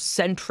good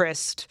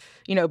centrist,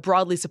 you know,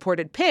 broadly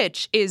supported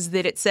pitch is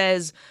that it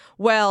says,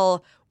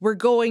 well, we're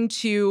going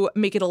to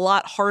make it a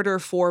lot harder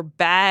for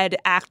bad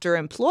actor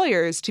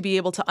employers to be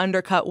able to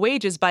undercut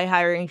wages by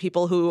hiring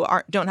people who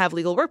don't have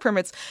legal work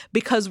permits,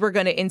 because we're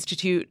going to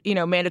institute, you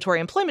know,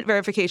 mandatory employment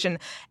verification.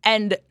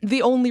 And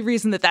the only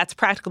reason that that's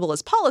practicable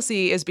as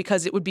policy is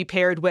because it would be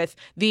paired with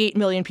the 8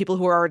 million people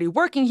who are already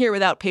working here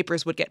without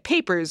papers would get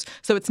papers.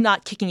 So it's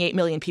not kicking 8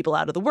 million people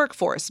out of the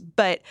workforce.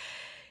 But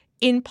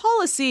in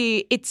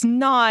policy, it's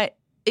not,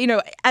 you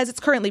know, as it's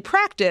currently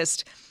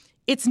practiced,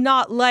 it's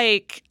not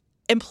like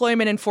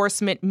employment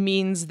enforcement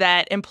means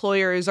that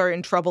employers are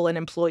in trouble and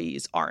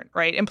employees aren't,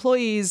 right?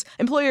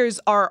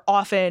 Employers are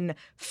often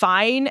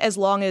fine as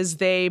long as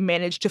they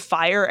manage to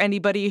fire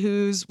anybody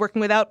who's working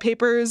without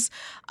papers.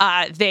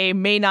 They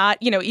may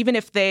not, you know, even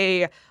if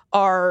they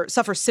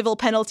suffer civil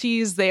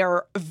penalties, they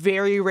are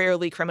very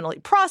rarely criminally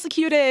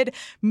prosecuted.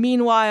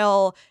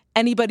 Meanwhile,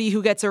 anybody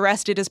who gets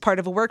arrested as part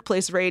of a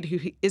workplace raid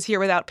who is here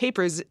without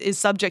papers is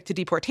subject to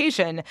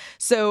deportation.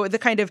 So the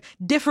kind of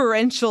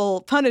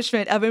differential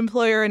punishment of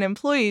employer and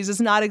employees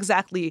is not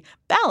exactly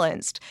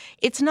balanced.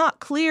 It's not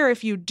clear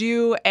if you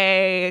do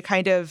a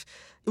kind of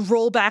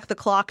roll back the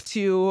clock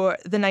to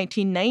the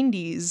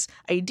 1990s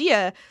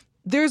idea.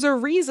 There's a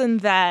reason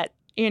that,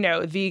 you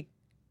know, the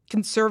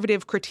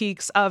conservative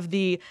critiques of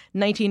the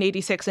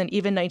 1986 and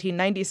even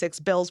 1996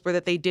 bills were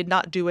that they did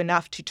not do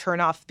enough to turn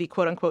off the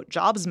quote unquote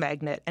jobs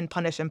magnet and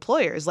punish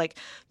employers. Like,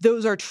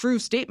 those are true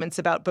statements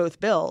about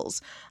both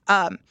bills.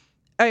 I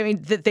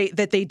mean, that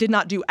they did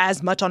not do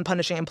as much on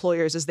punishing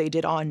employers as they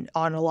did on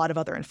a lot of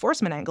other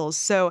enforcement angles.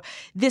 So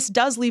this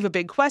does leave a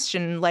big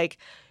question. Like,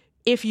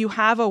 if you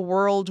have a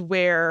world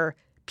where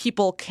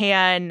people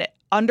can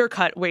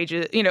undercut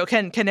wages, you know,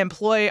 can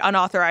employ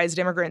unauthorized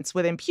immigrants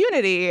with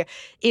impunity,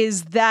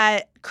 is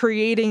that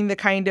creating the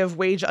kind of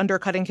wage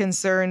undercutting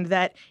concern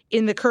that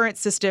in the current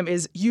system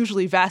is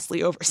usually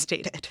vastly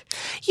overstated?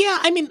 Yeah,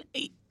 I mean,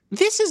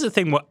 this is a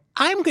thing. What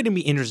I'm going to be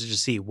interested to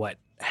see what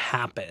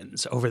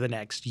happens over the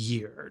next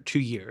year, 2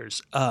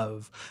 years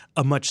of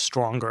a much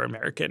stronger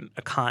American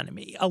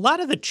economy. A lot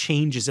of the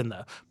changes in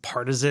the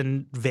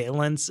partisan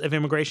valence of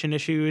immigration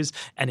issues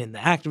and in the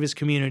activist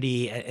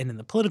community and in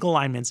the political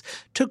alignments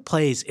took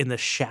place in the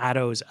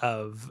shadows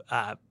of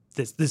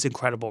this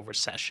incredible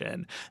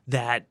recession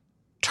that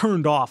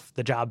turned off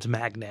the jobs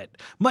magnet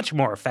much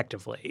more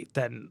effectively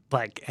than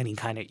like any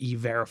kind of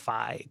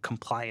e-verify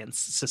compliance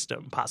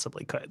system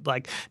possibly could.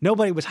 Like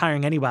nobody was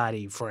hiring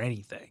anybody for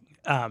anything.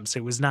 So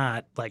it was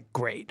not like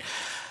great.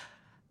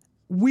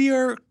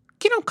 We're,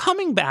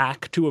 coming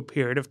back to a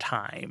period of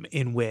time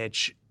in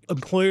which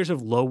employers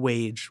of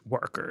low-wage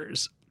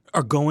workers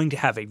are going to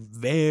have a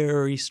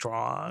very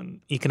strong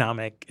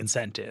economic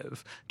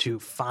incentive to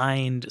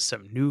find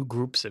some new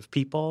groups of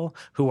people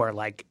who are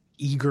like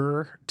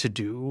eager to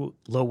do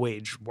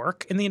low-wage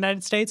work in the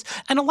United States.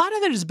 And a lot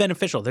of that is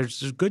beneficial.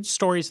 There's good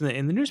stories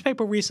in the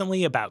newspaper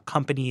recently about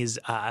companies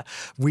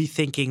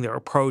rethinking their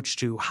approach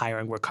to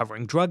hiring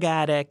recovering drug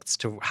addicts,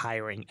 to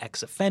hiring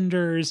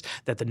ex-offenders,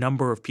 that the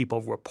number of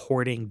people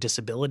reporting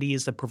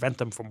disabilities that prevent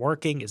them from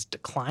working is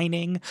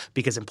declining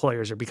because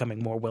employers are becoming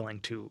more willing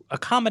to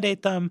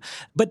accommodate them.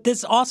 But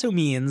this also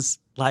means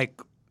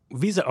like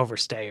visa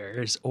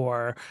overstayers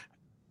or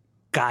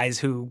guys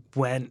who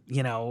went,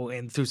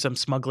 in through some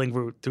smuggling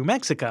route through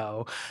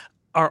Mexico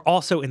are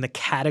also in the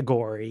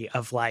category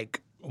of like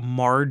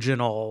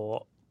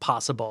marginal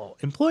possible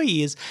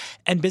employees.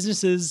 And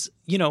businesses,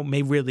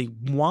 may really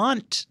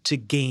want to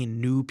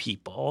gain new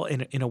people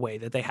in a way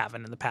that they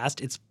haven't in the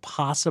past. It's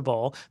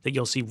possible that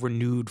you'll see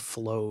renewed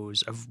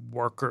flows of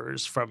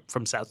workers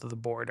from south of the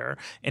border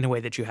in a way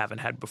that you haven't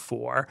had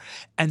before.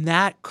 And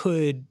that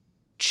could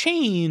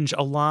change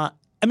a lot.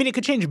 I mean, it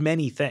could change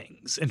many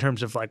things in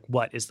terms of like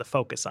what is the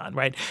focus on,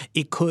 right?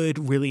 It could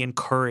really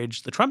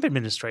encourage the Trump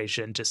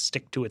administration to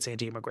stick to its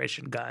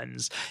anti-immigration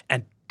guns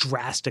and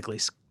drastically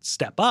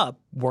step up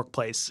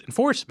workplace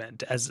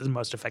enforcement as the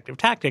most effective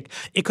tactic.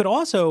 It could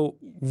also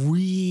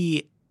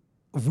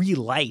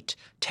relight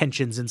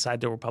tensions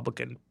inside the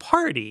Republican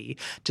Party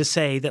to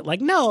say that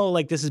like, no,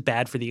 like this is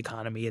bad for the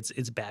economy.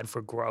 It's bad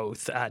for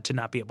growth to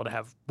not be able to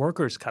have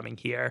workers coming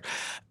here.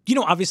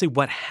 Obviously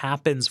what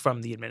happens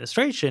from the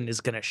administration is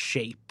going to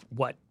shape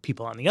what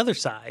people on the other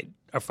side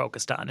are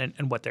focused on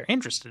and what they're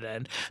interested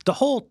in. The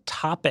whole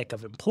topic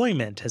of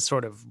employment has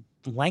sort of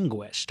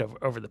languished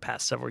over the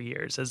past several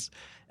years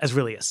as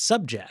really a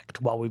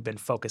subject while we've been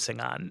focusing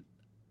on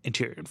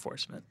interior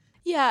enforcement.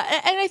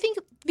 Yeah, and I think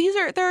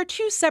there are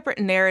two separate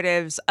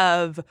narratives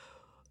of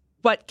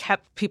what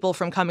kept people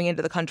from coming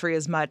into the country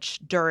as much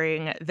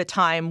during the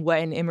time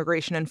when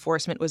immigration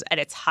enforcement was at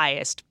its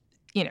highest,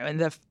 in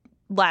the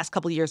last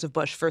couple of years of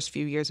Bush, first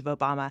few years of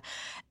Obama.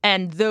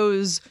 And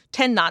those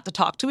tend not to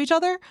talk to each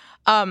other.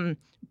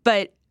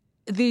 But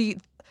the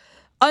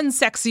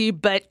unsexy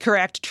but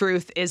correct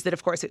truth is that,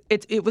 of course,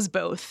 it was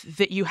both,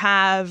 that you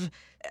have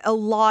a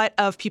lot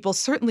of people,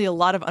 certainly a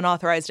lot of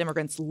unauthorized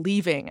immigrants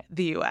leaving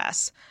the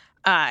U.S.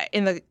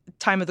 In the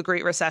time of the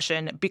Great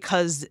Recession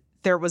because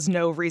there was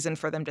no reason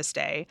for them to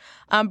stay.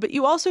 But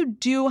you also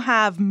do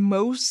have,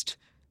 most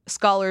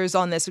scholars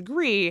on this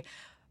agree,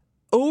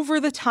 over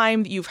the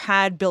time that you've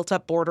had built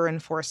up border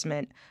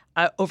enforcement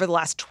over the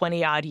last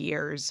 20-odd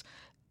years,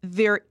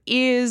 there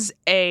is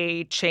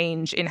a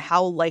change in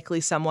how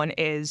likely someone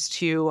is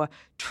to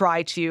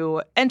try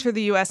to enter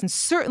the U.S. and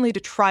certainly to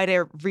try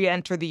to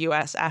re-enter the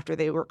U.S. after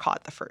they were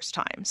caught the first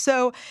time.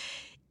 So,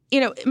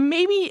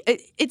 maybe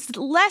it's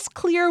less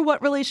clear what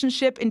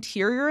relationship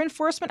interior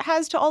enforcement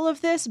has to all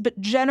of this,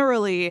 but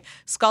generally,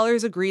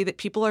 scholars agree that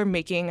people are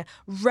making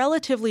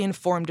relatively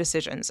informed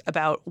decisions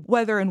about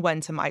whether and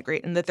when to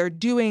migrate and that they're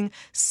doing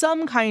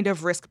some kind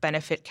of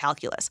risk-benefit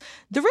calculus.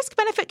 The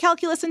risk-benefit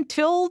calculus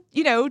until,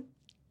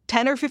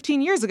 10 or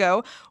 15 years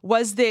ago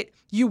was that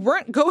you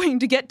weren't going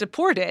to get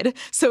deported.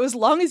 So as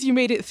long as you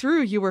made it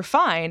through, you were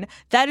fine.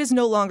 That is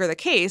no longer the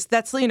case.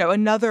 That's,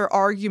 another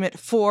argument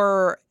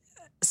for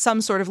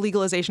some sort of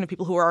legalization of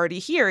people who are already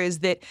here, is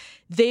that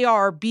they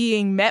are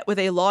being met with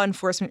a law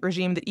enforcement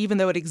regime that, even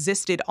though it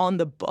existed on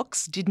the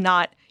books, did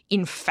not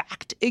in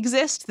fact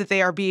exist, that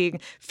they are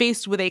being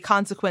faced with a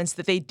consequence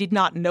that they did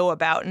not know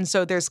about. And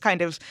so there's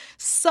kind of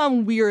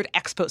some weird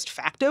ex post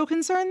facto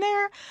concern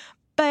there.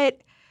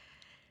 But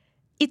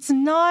it's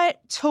not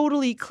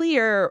totally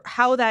clear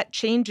how that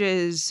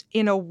changes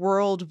in a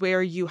world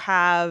where you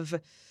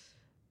have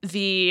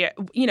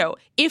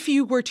if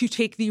you were to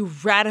take the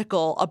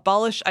radical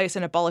abolish ICE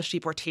and abolish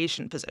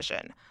deportation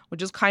position,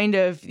 which is kind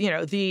of,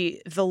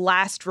 the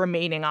last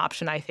remaining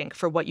option, I think,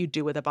 for what you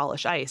do with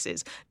abolish ICE,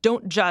 is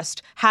don't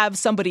just have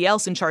somebody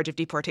else in charge of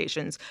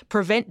deportations,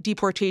 prevent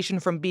deportation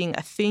from being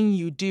a thing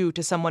you do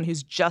to someone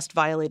who's just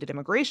violated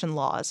immigration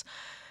laws.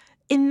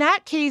 In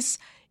that case,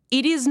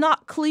 it is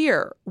not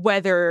clear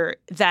whether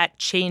that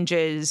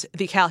changes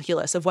the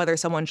calculus of whether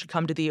someone should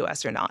come to the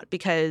U.S. or not,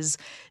 because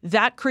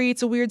that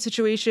creates a weird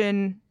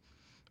situation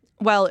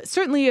well, it's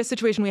certainly a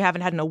situation we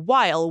haven't had in a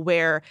while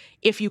where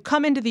if you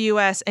come into the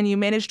U.S. and you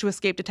manage to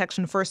escape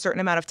detection for a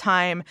certain amount of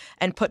time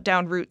and put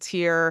down roots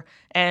here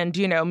and,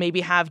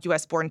 maybe have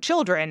U.S.-born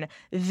children,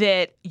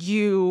 that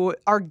you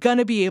are going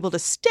to be able to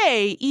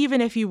stay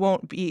even if you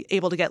won't be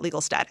able to get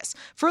legal status.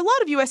 For a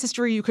lot of U.S.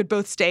 history, you could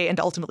both stay and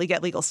ultimately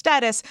get legal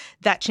status.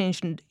 That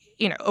changed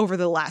over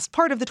the last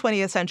part of the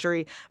 20th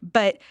century.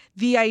 But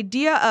the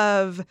idea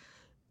of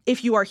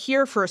if you are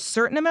here for a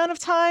certain amount of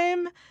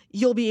time,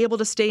 you'll be able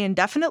to stay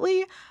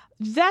indefinitely.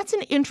 That's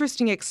an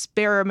interesting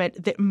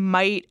experiment that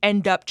might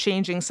end up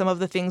changing some of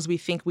the things we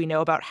think we know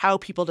about how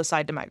people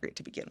decide to migrate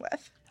to begin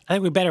with. I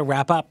think we better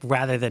wrap up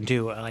rather than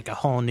do a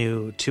whole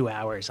new 2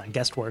 hours on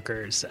guest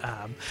workers.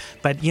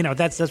 But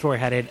that's where we're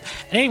headed.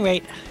 At any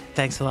rate,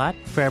 thanks a lot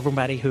for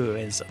everybody who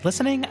is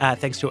listening.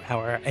 Thanks to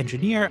our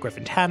engineer,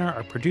 Griffin Tanner,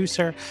 our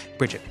producer,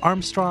 Bridget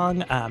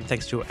Armstrong.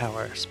 Thanks to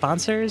our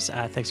sponsors.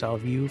 Thanks to all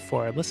of you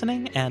for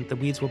listening. And The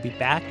Weeds will be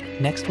back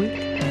next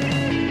week.